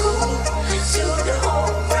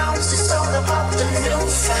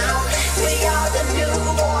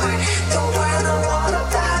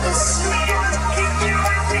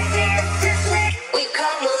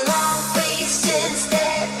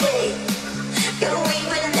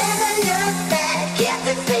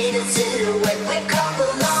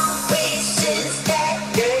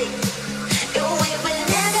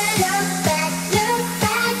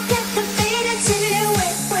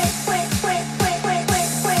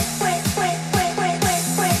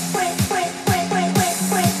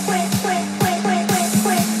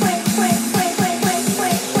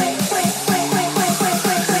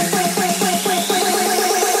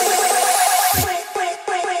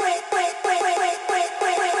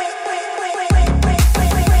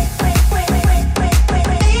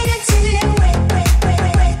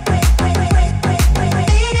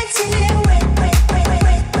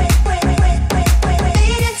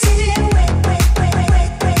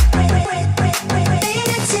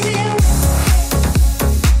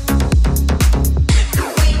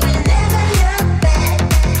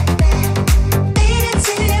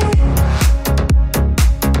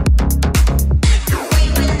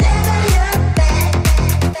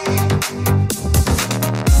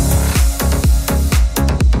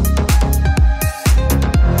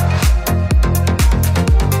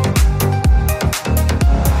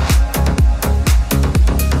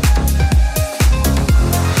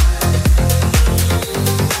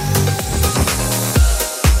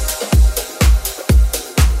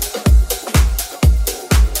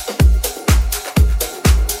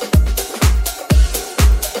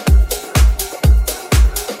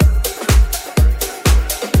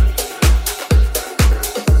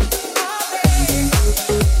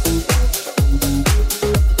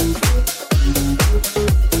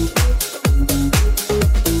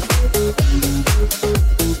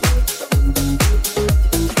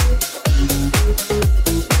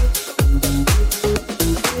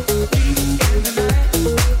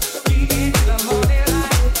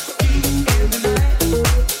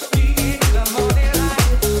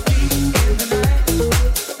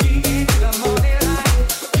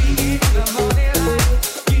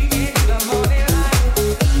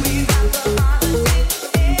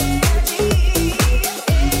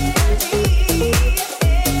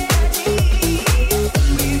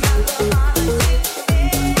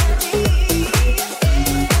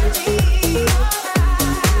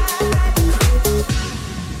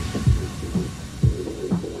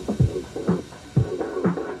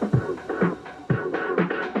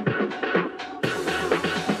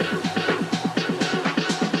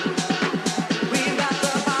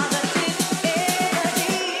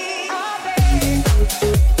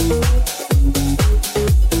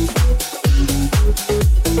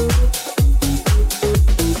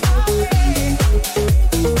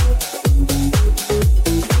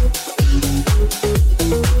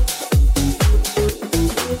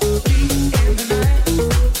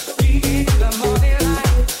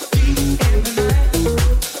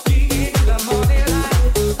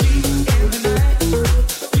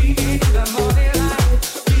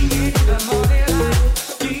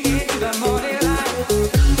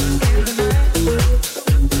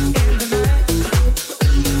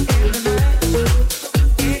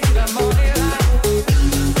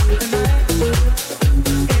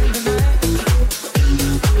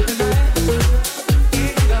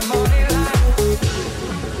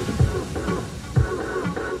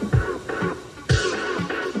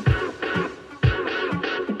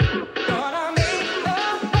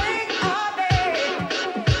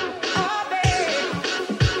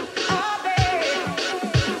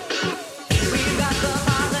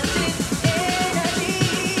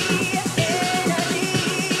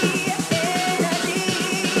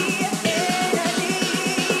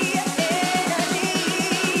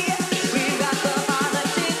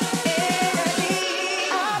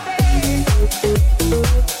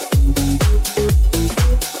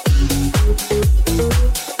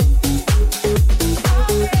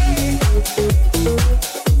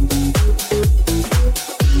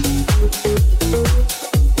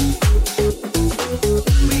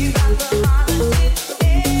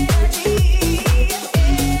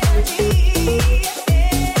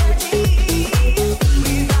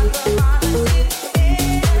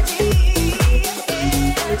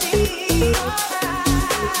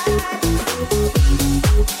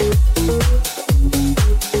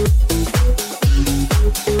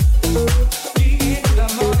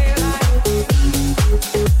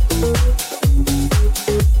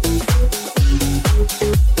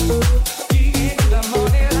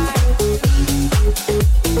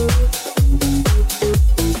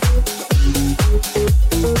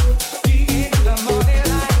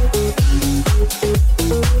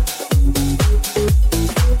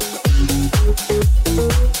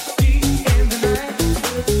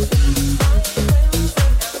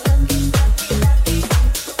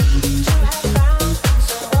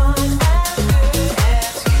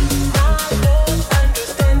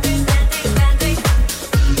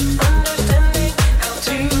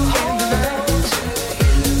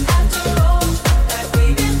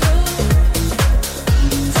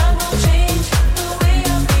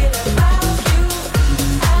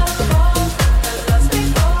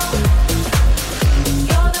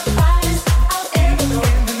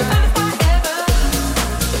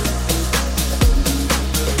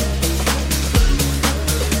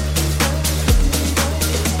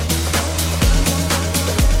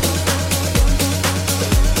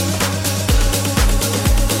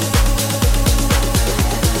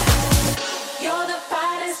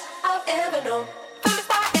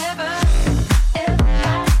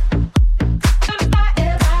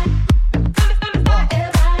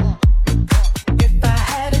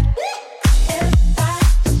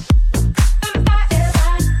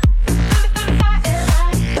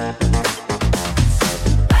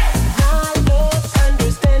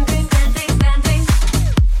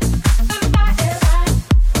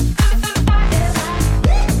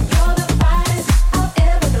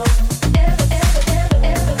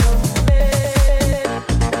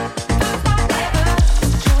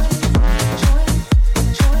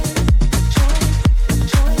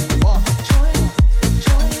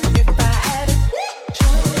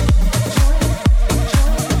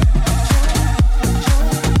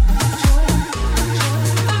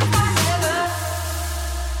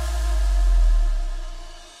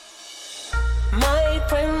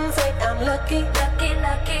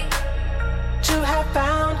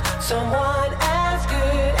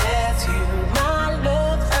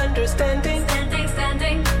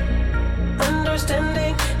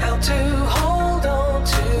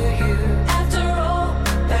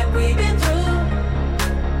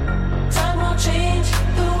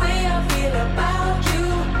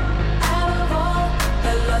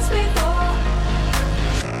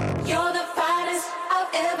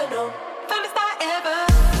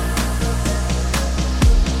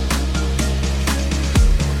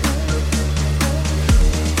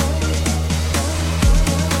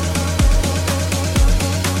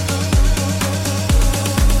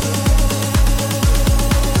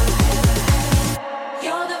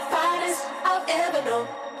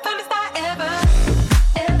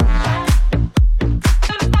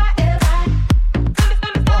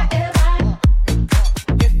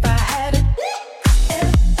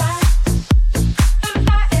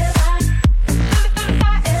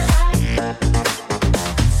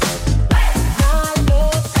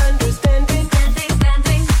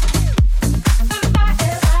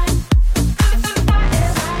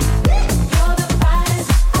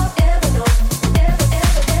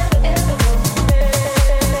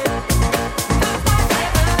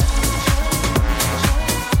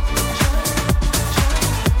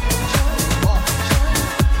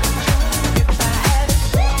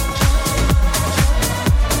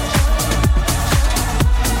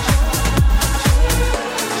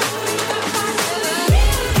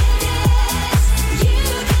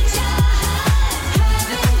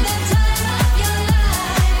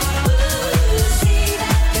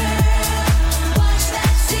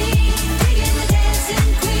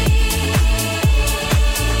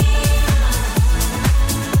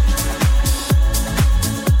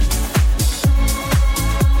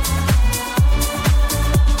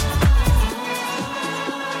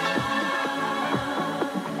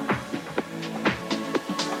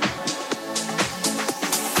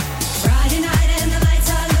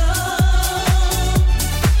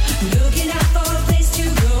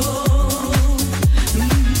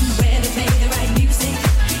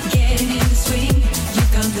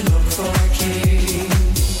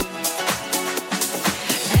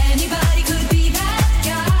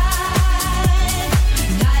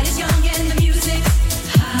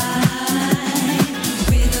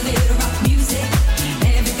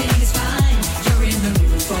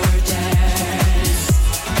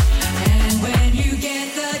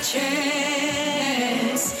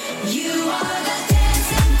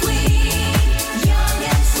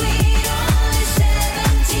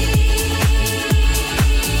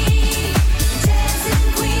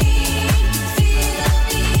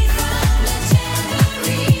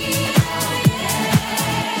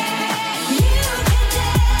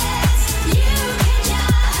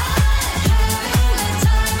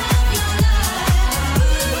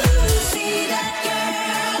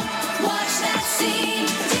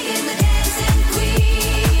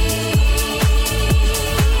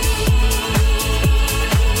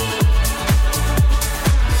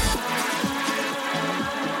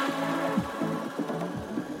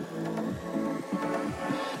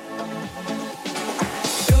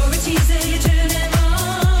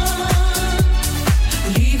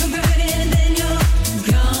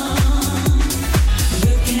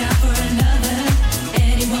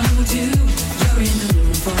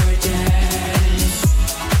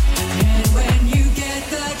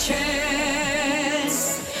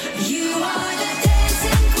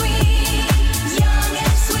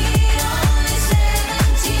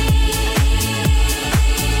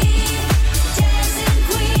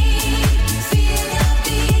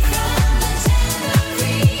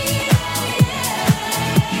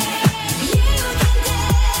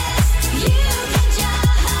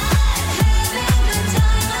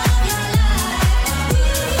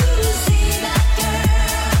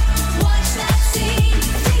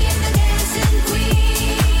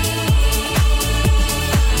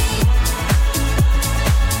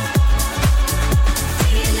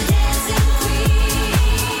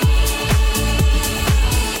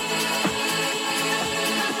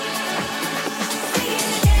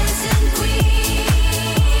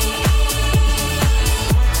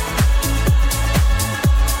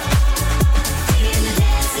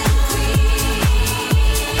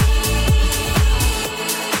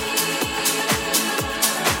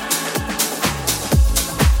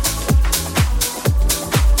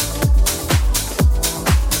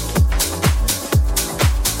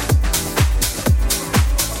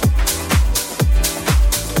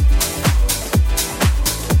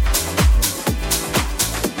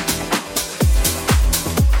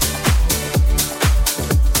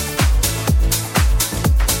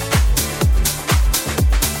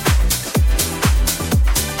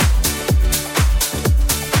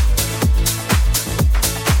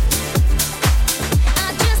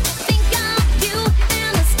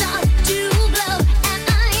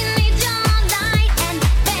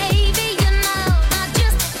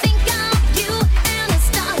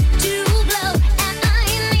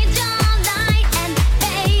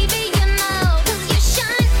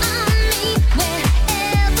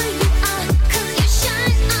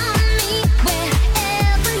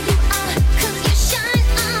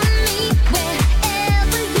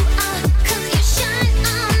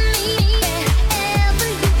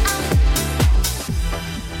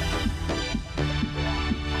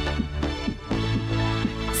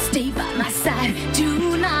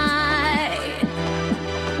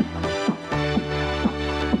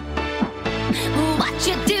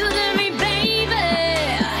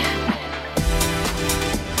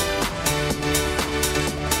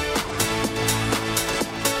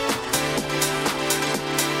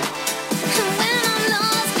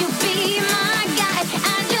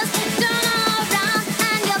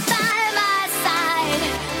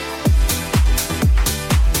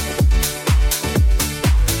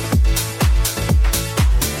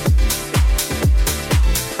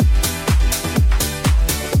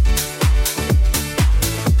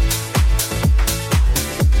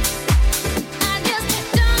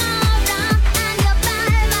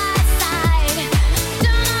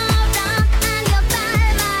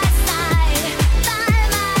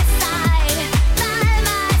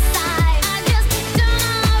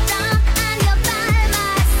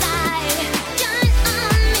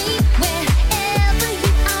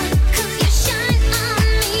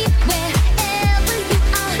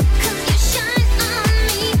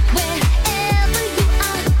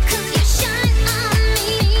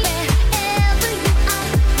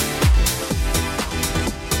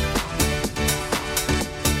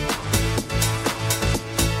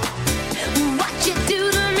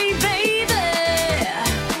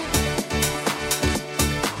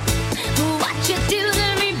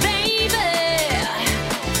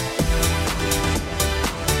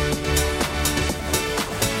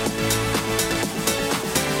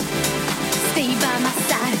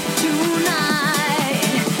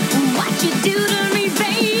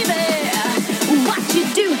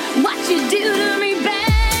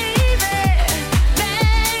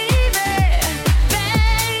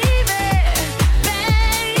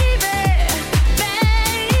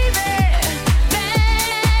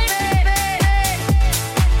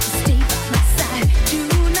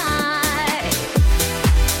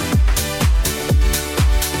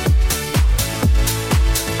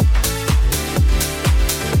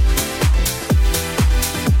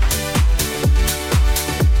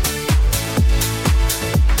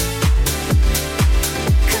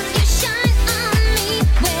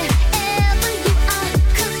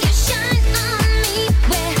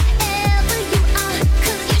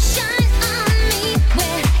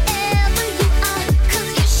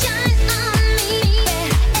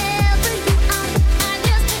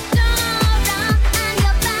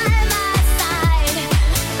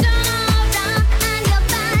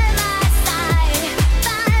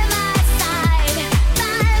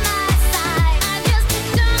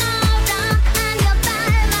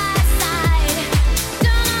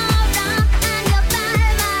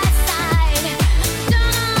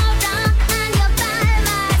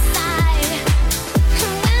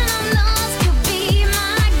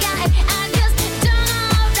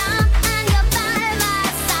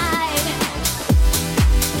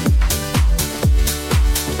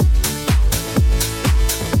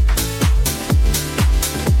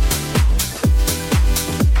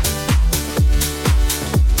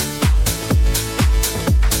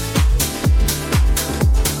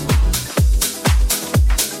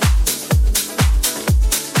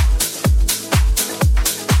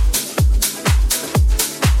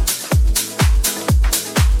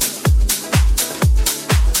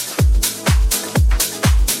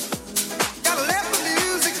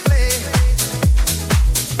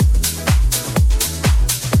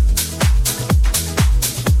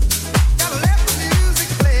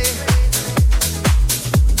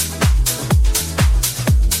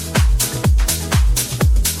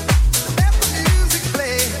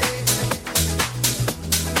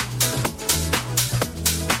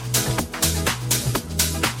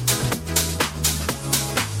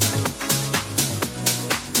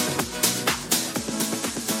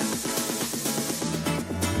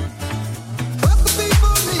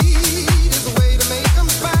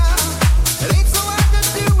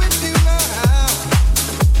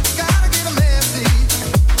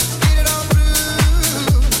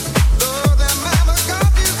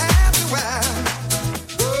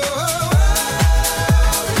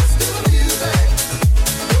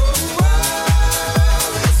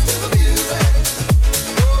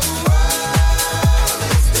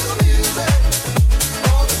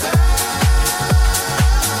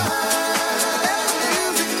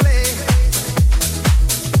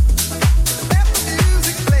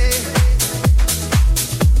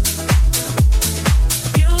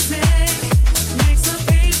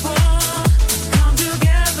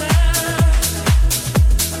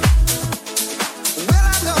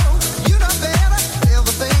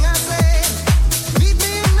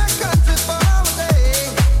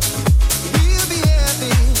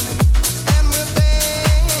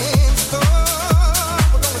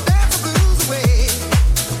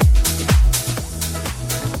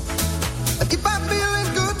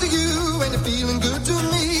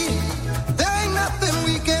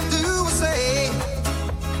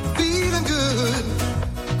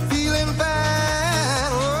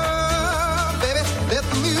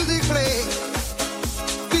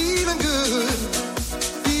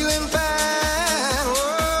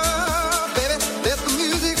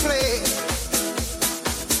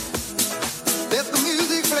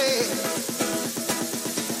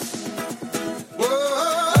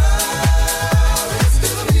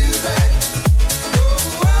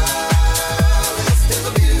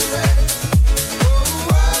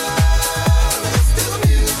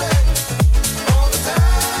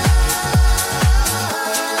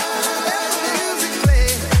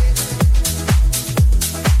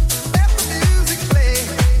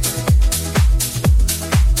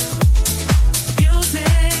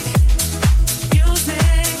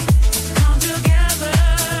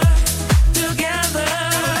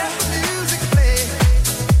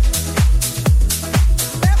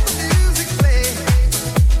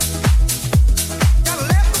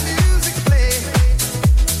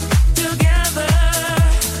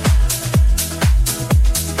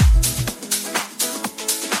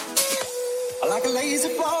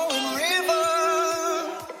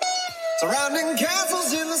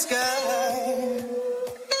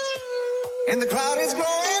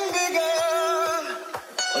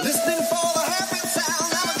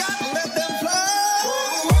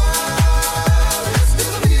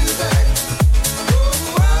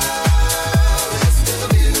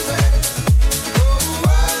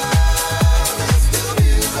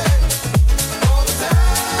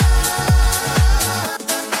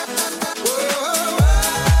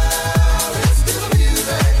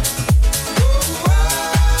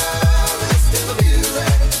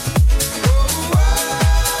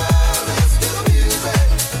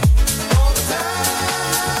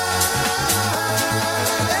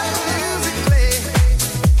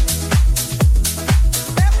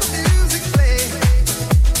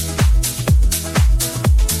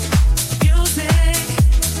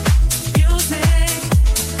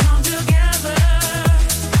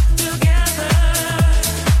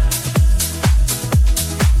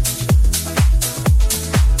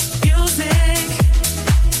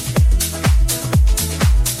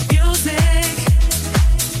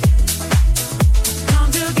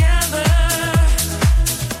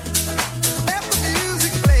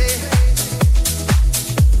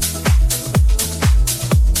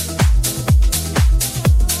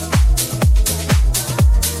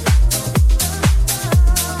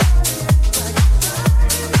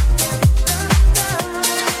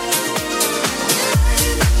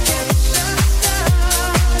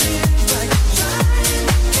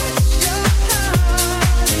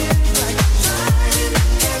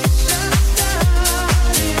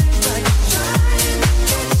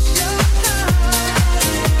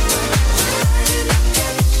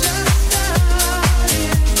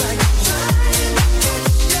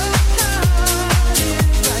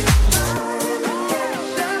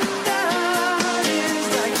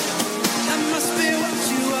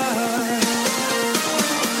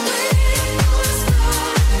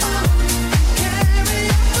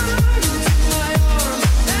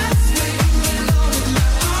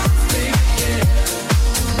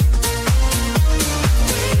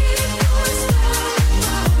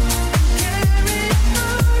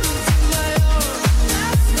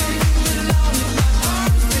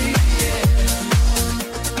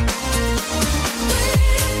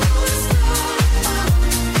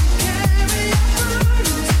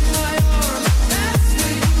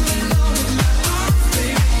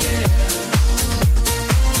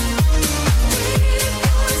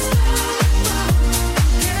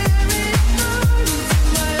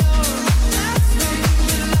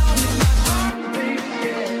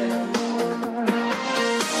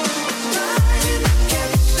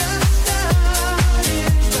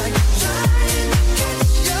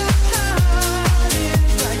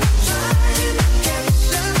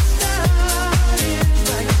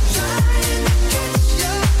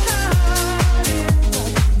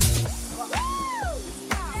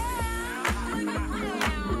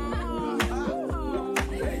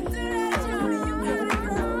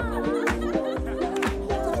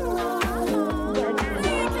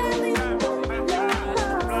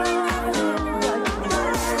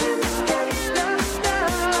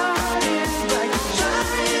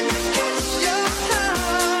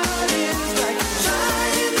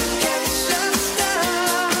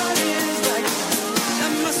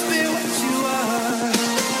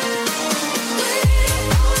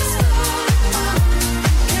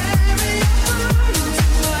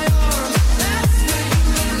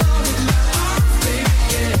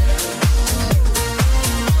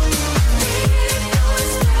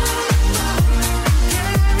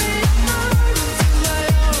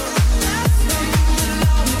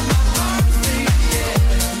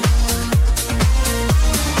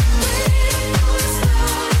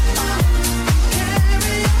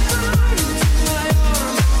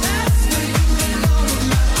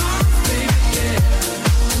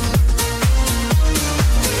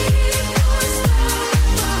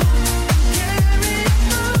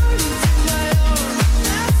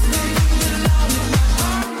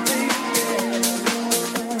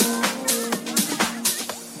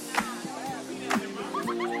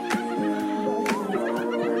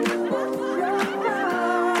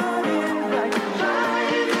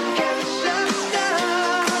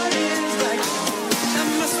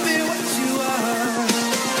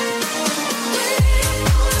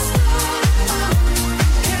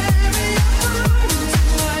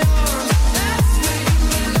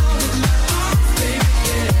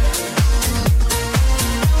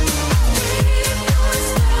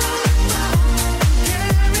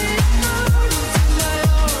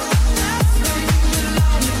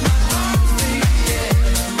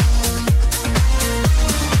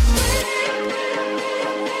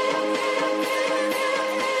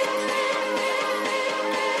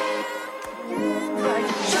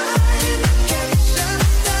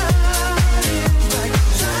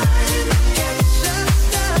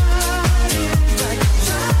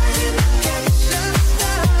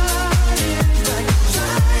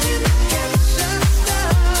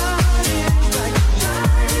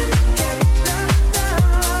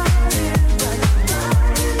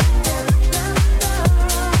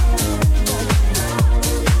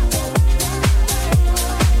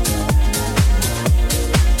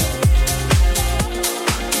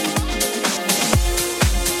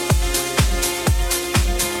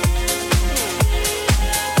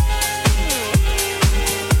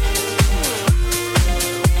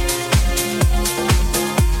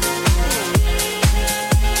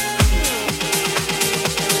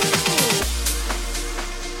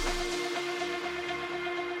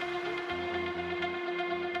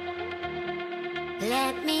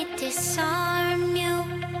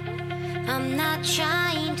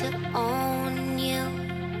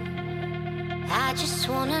I just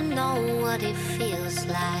wanna know what it feels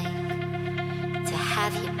like to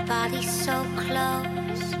have your body so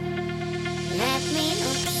close. Let me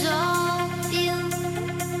absorb you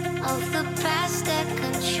of the past that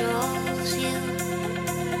controls you.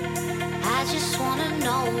 I just wanna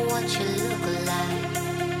know what you look like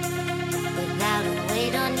without a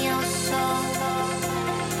weight on your soul.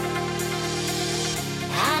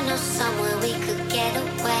 I know somewhere we could get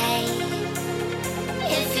away.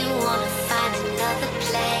 If you wanna find another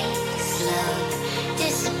place, love,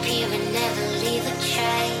 disappear and never leave a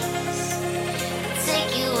trace.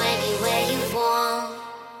 Take you anywhere you want.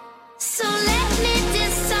 So let me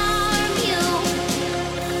disarm you.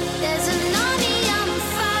 There's an army I'm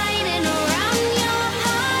fighting around your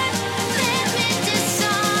heart. Let me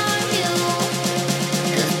disarm you.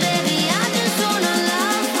 'Cause baby, I just wanna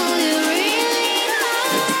love who you really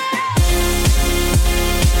are.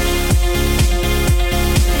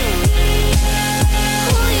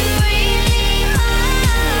 Who you really are.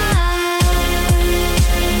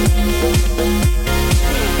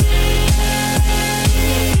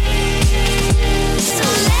 So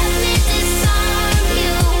let me disarm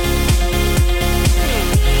you.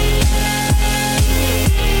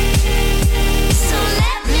 So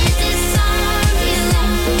let me disarm you.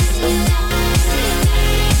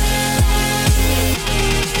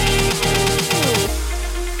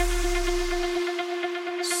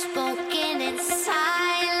 Spoken in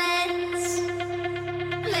silence,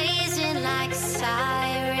 blazing like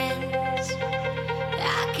sirens.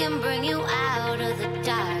 I can bring you out of the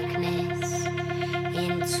darkness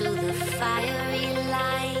into the fiery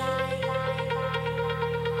light.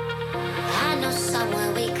 I know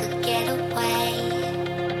somewhere we could get away.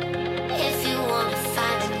 If you wanna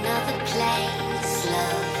find another place,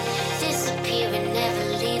 love, disappear and never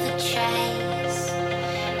leave a trace.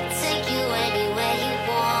 Take you anywhere you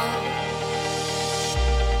want.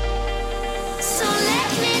 So let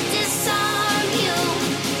me disarm you.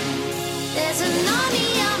 There's an army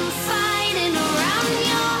I'm fighting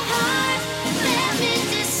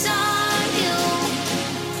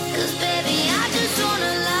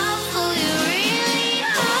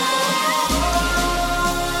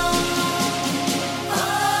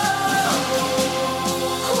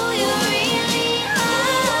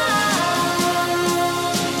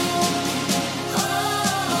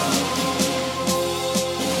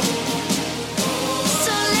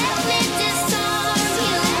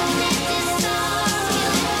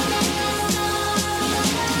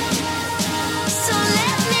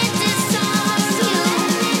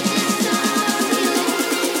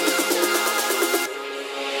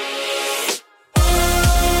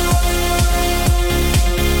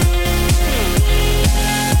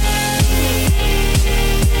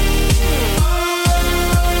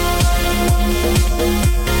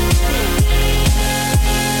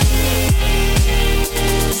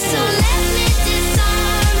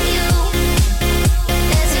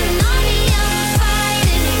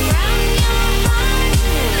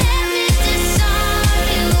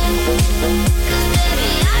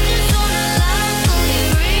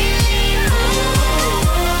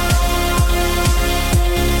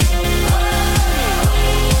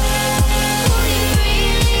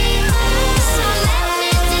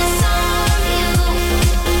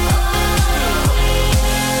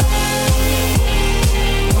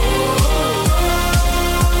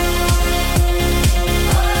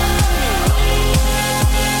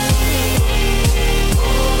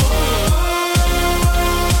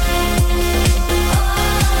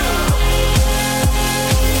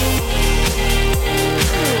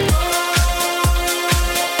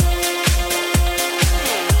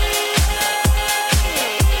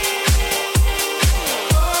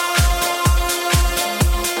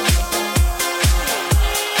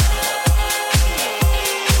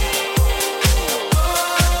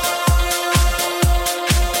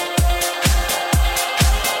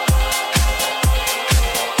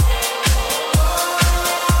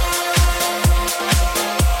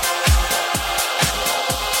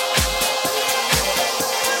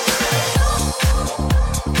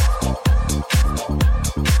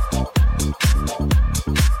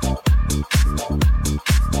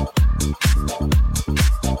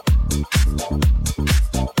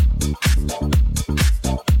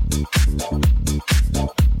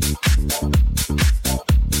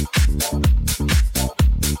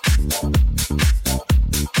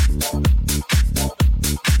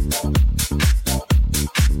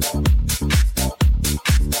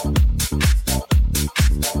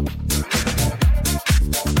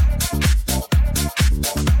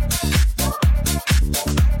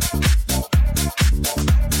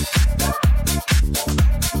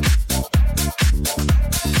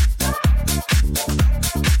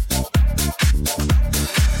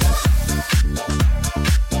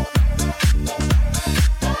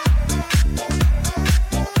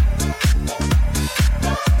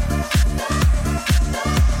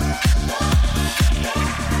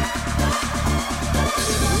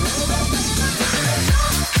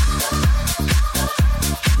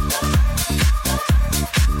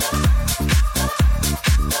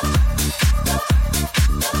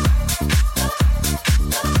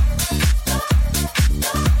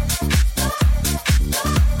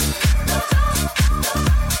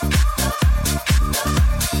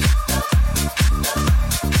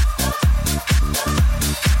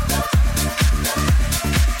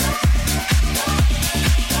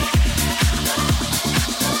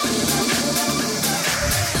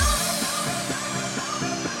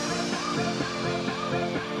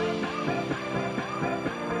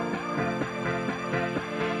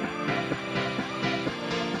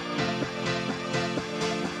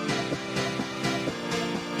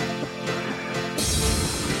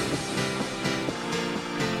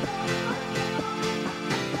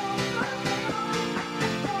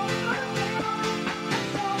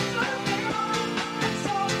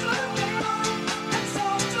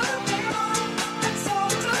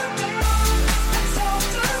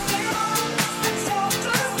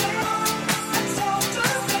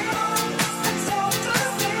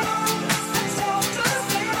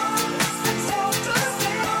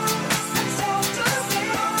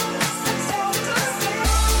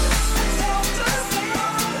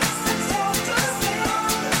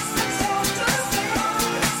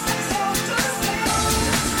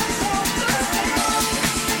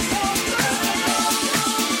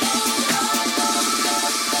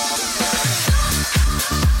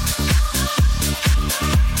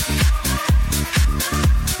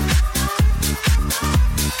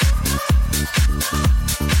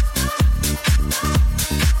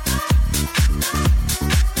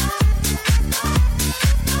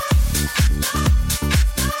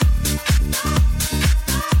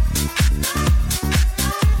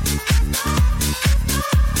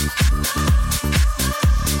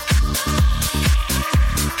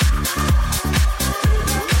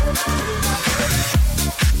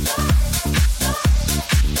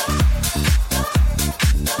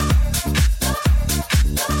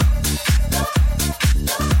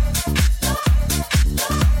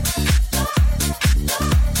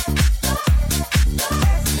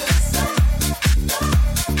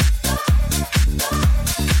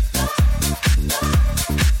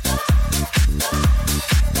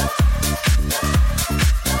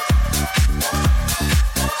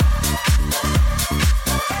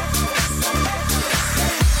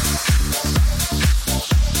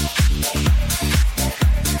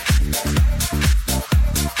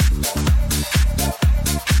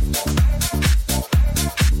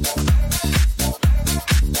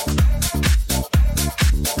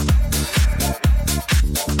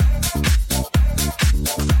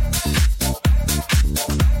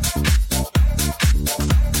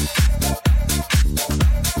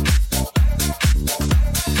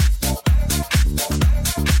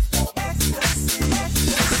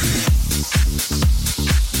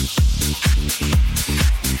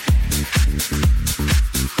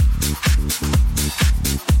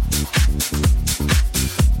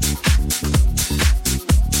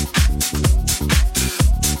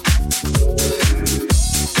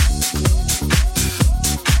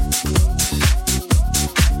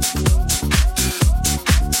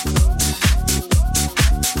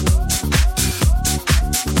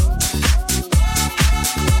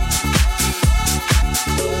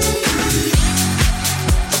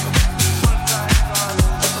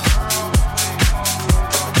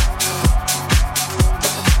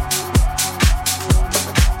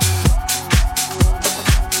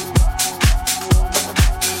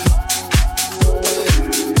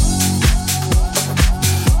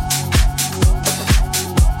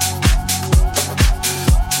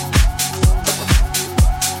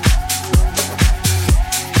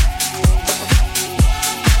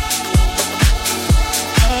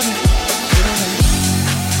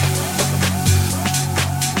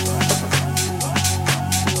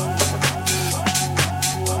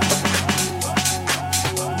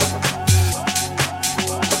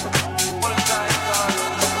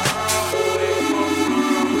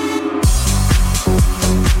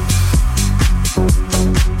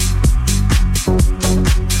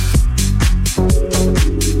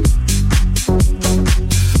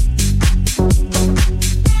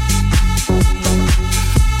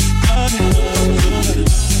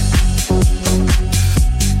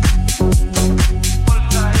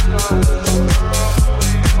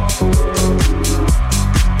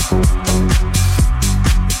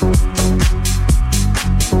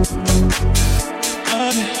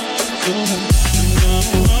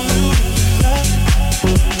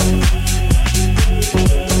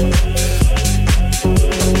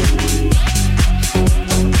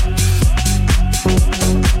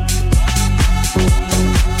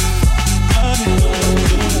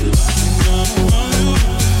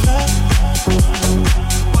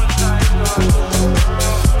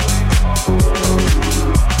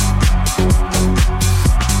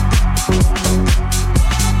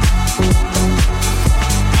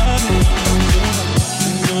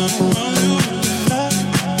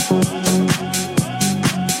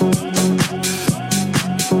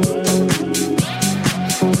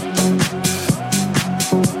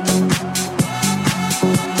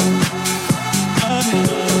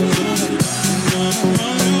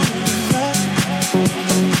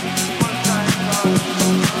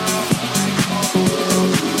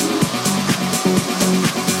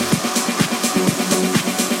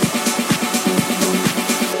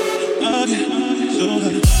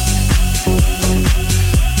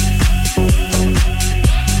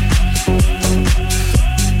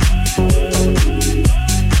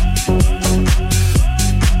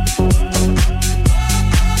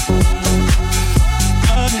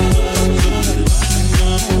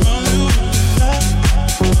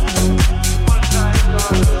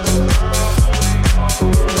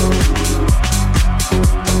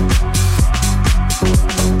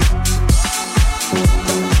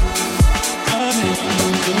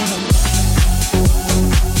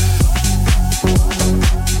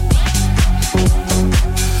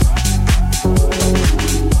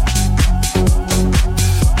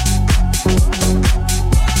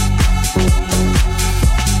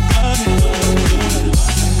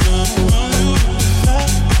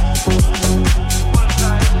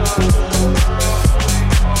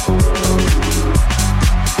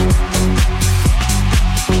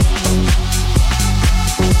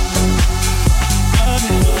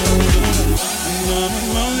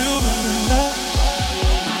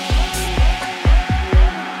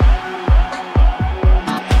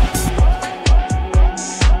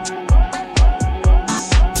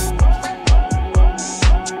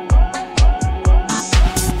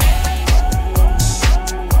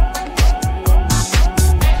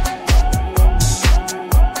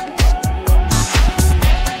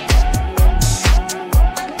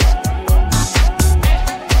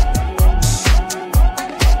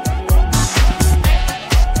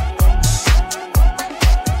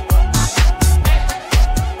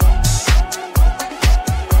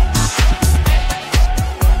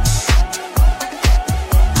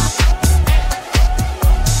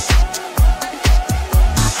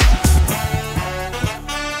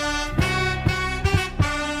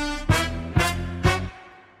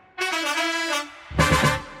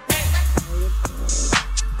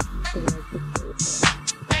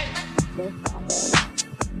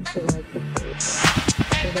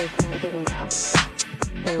can't get enough.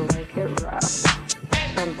 They like it rough.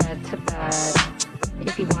 From bed to bed.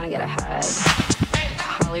 If you wanna get ahead.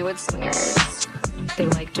 Hollywood swingers. They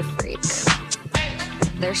like to freak.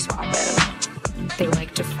 They're swapping. They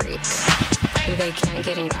like to freak. They can't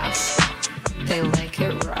get enough. They like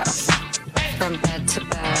it rough. From bed to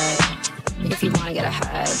bed. If you wanna get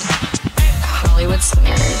ahead. Hollywood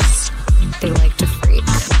swingers. They like to freak.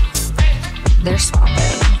 They're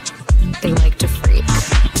swapping. They like to freak.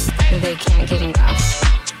 They can't get enough.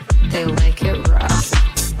 They like it rough.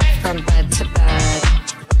 From bed to bed.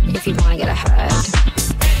 If you wanna get ahead.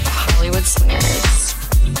 Hollywood swingers.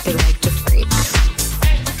 They like to freak.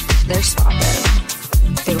 They're swapping.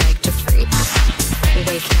 They like to freak.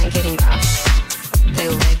 They can't get enough. They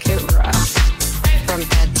like it rough. From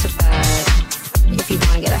bed to bed. If you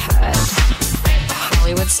wanna get ahead.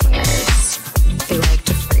 Hollywood swingers. They like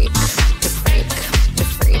to freak. To freak. To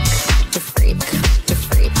freak. To freak. To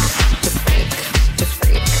freak. To freak. To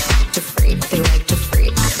freak. To freak. They like to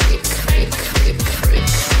freak. Freak. Freak. Freak. Freak.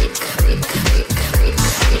 Freak. Freak. Freak. Freak.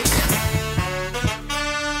 Freak.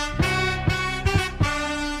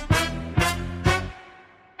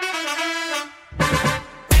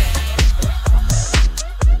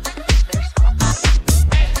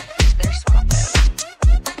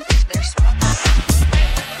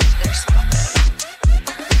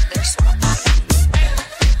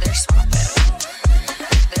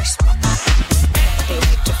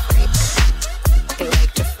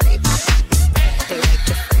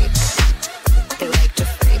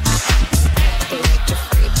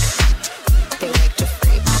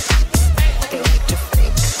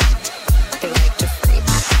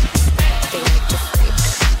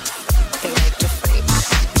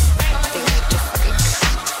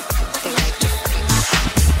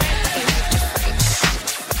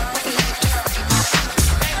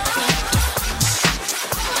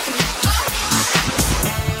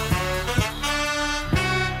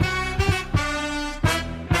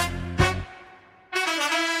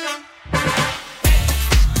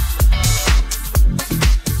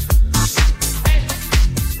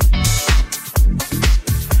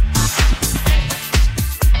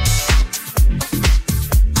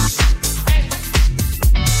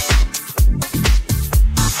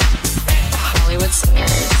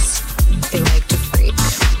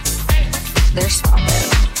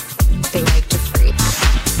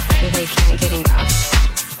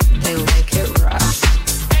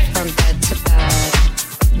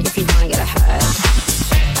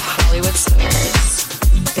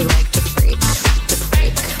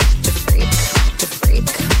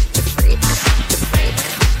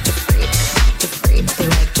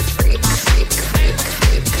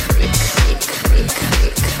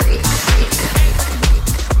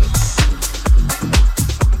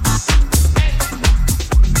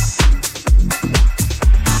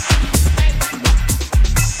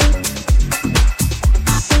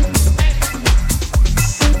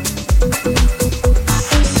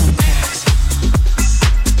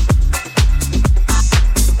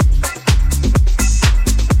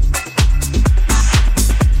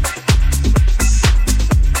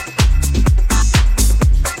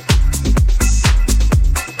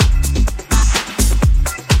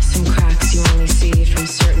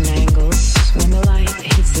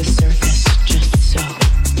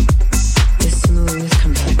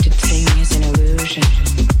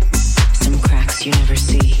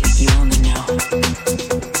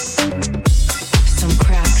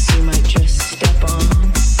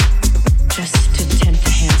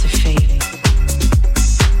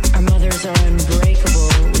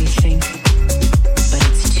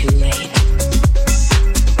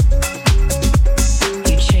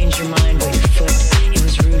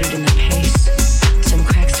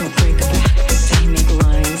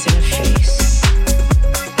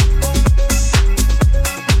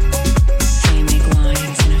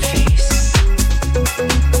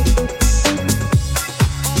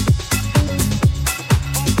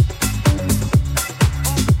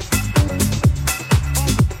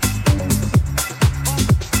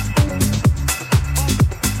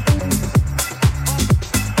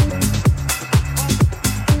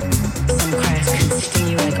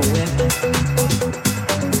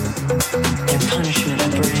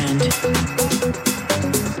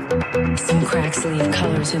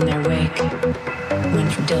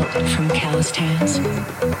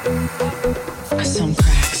 Some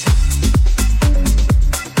cracks.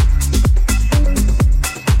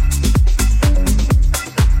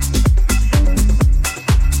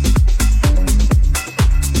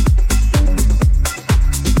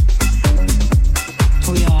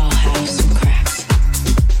 We all have some cracks.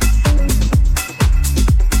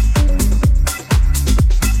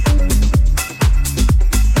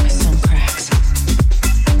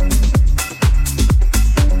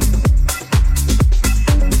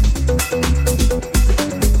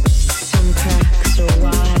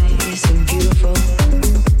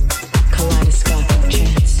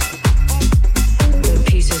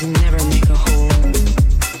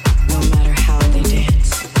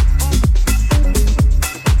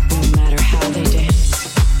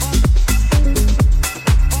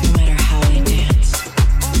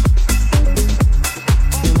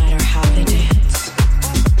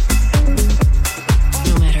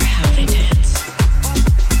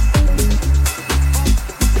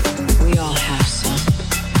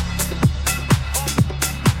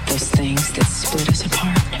 those things that split us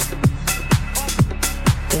apart,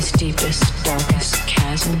 those deepest, darkest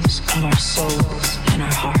chasms of our souls and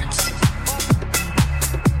our hearts.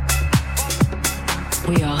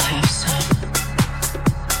 We all have some.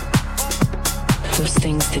 Those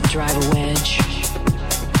things that drive a wedge,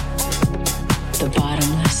 the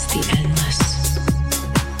bottomless, the endless,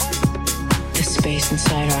 the space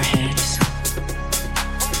inside our heads.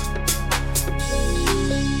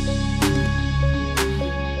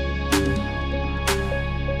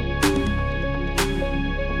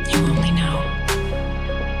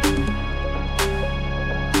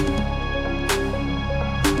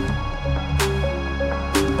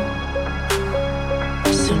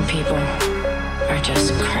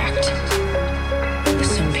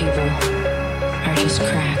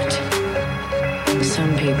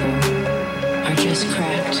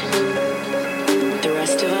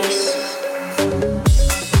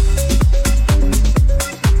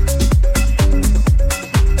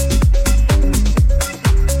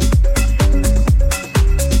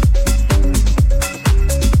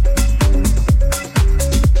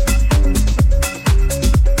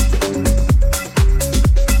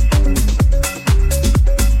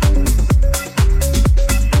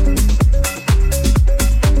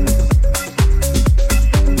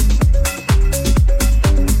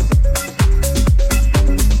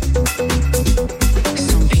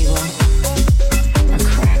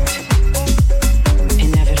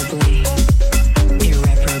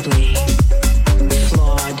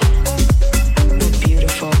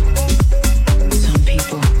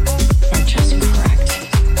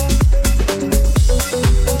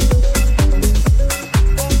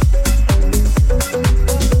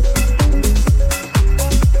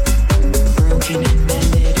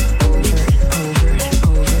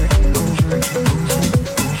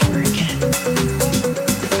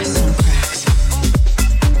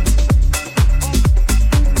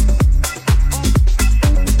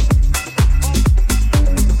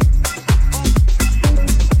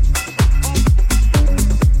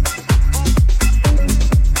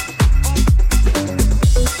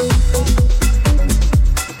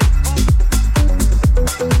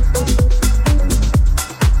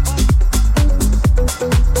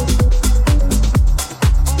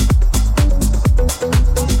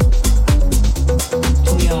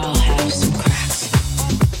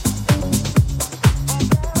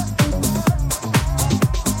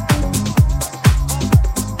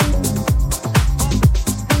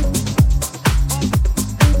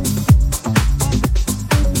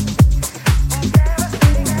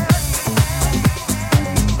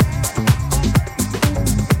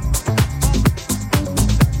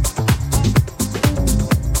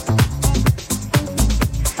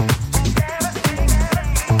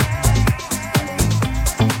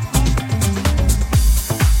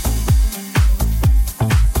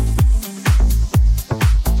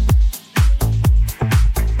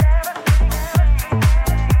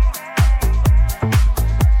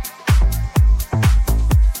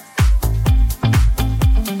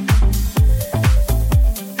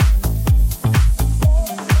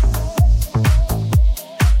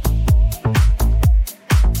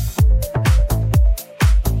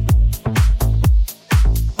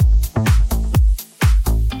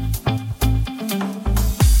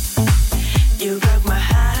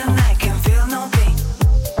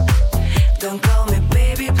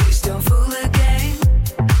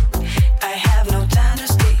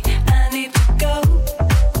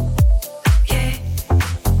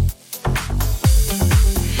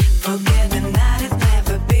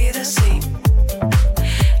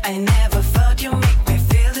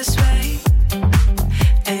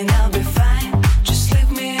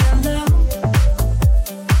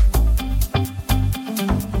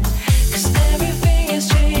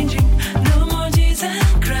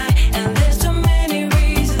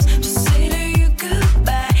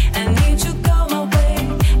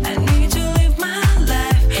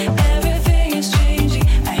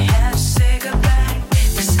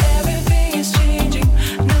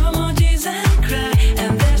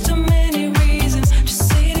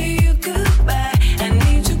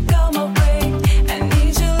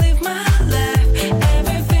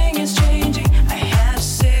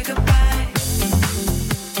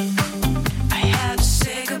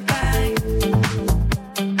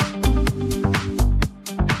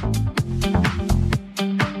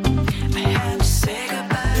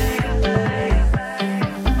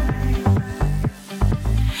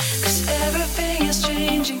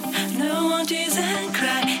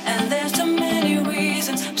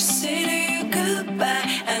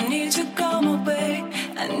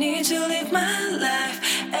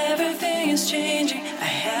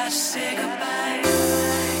 say goodbye.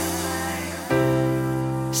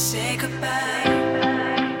 Say goodbye.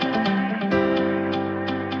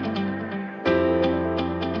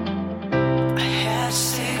 I had to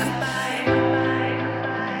say goodbye.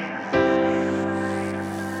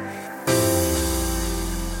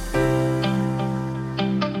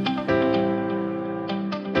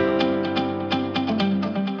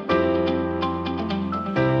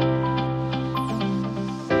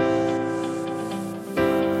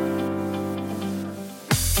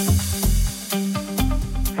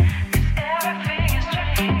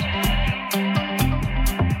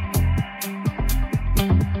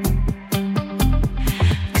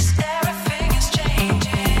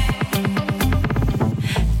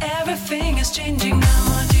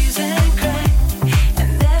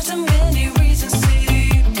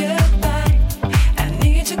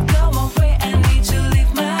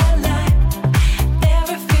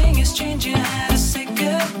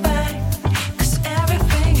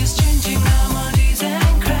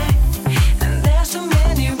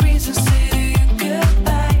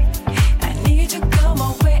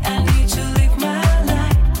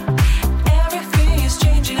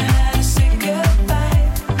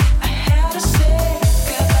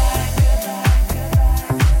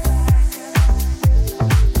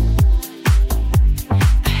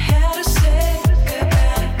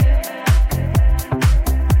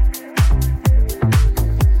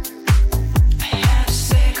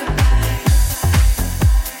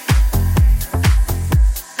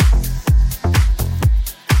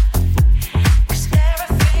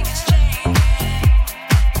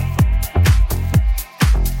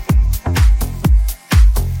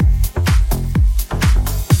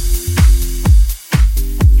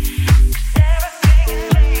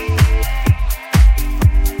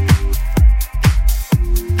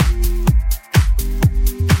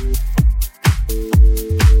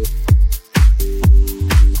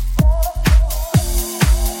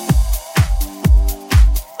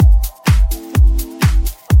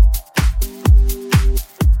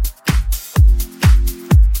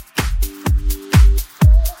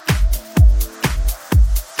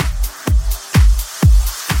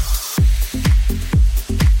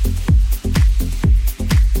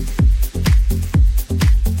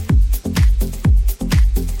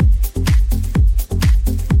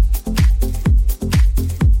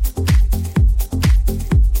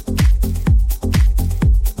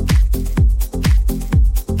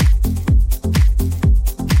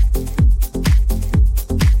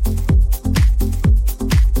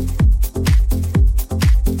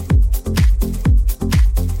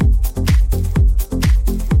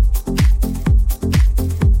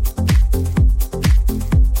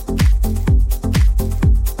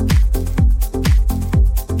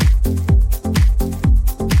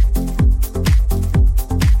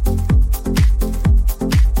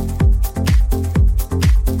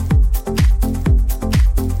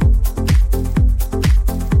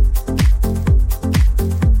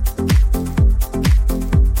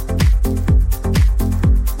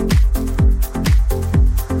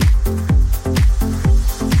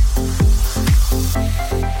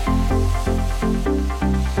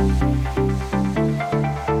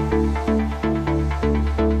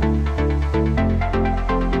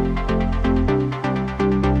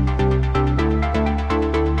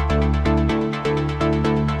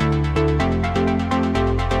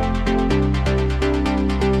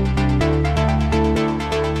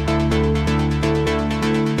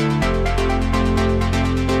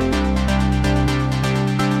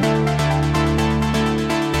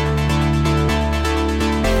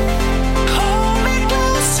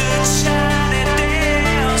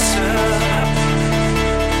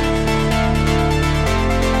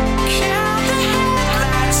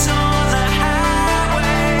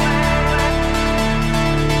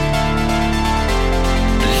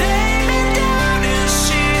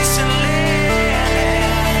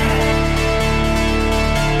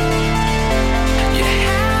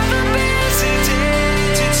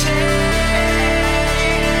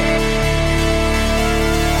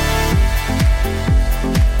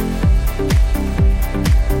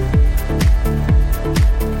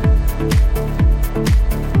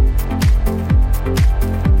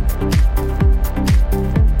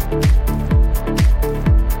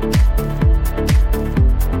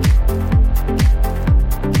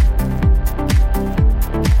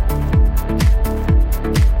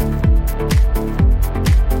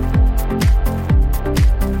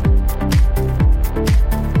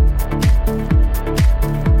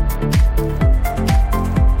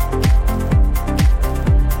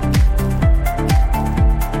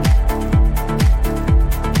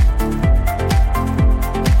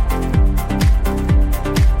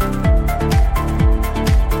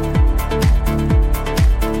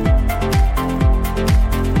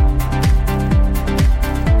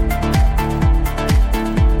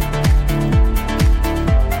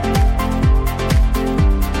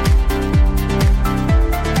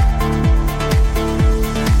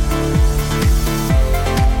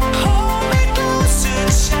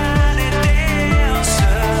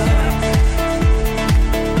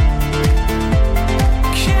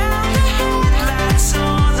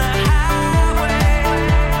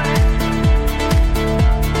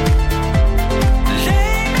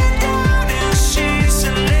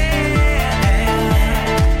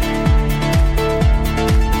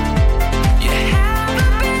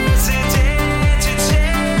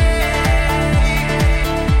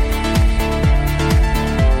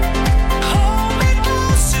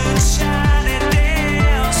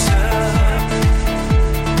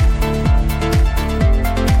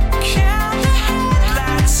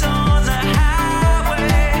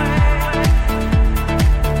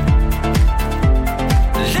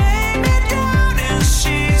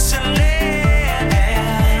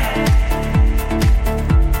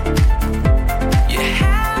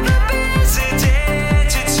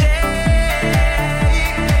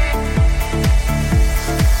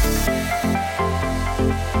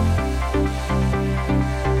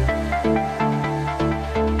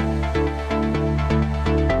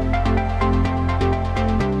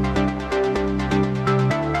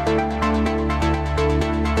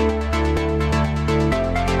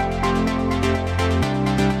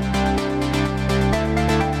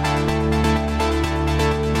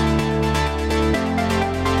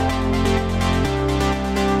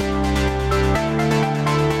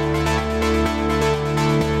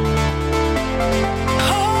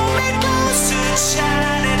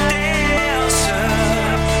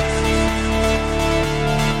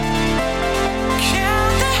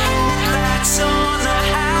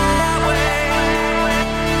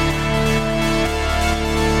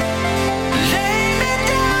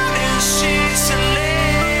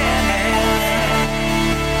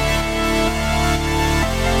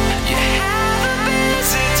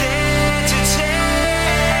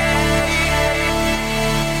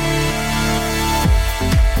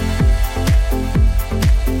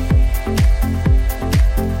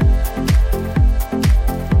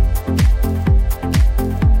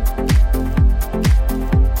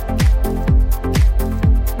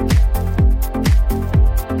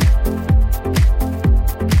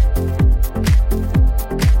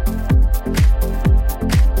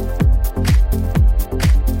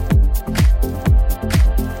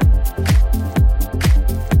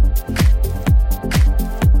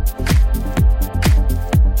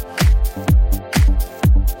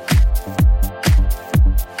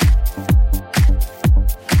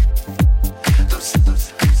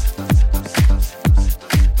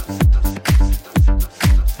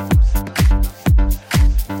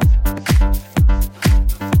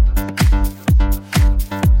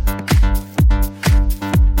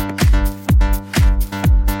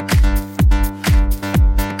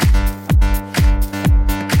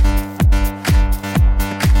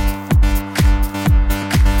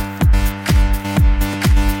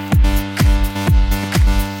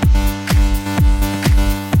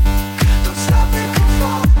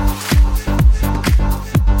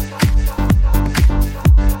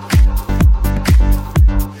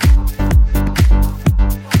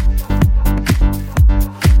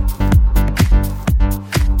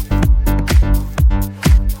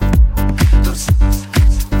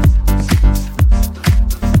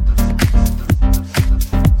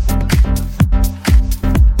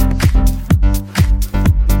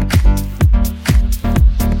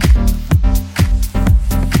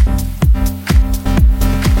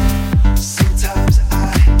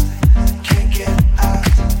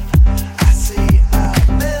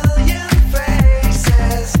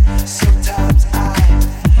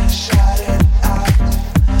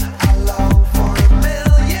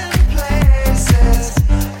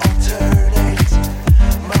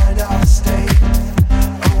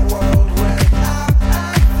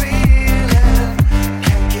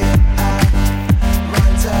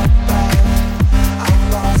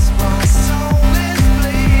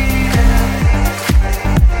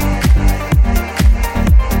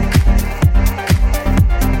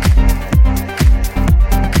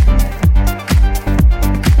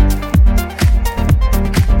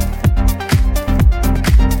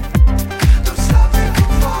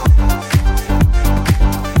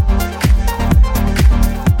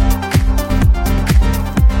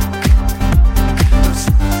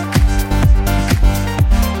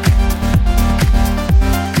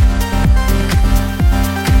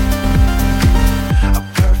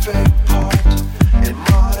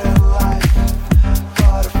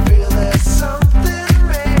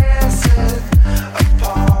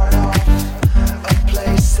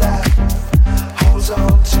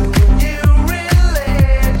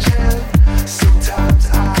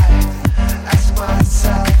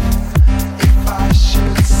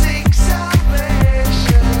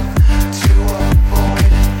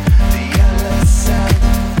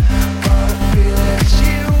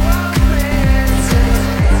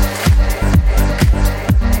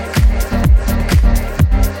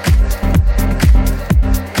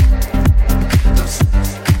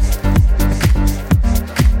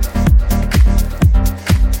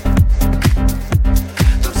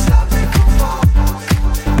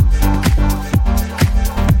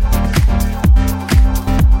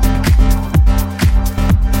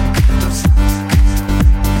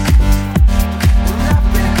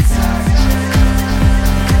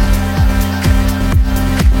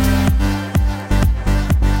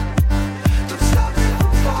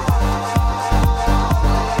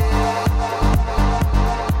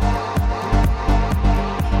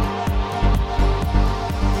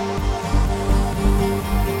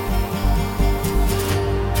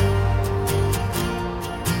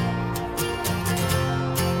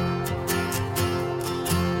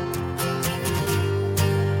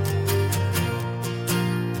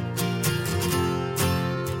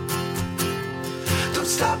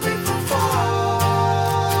 stop me from falling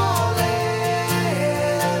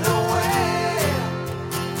away.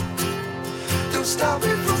 Don't stop me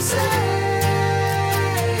from saying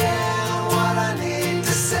what I need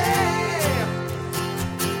to say.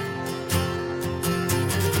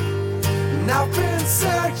 And I've been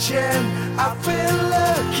searching, I've been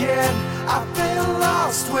looking, I've been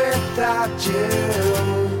lost without you.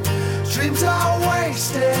 Dreams are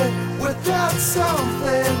wasted without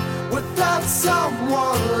something, without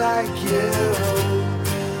someone like you.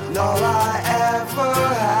 And all I ever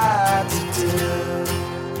had to do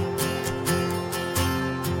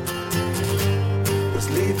was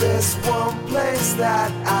leave this one place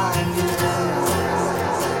that I knew.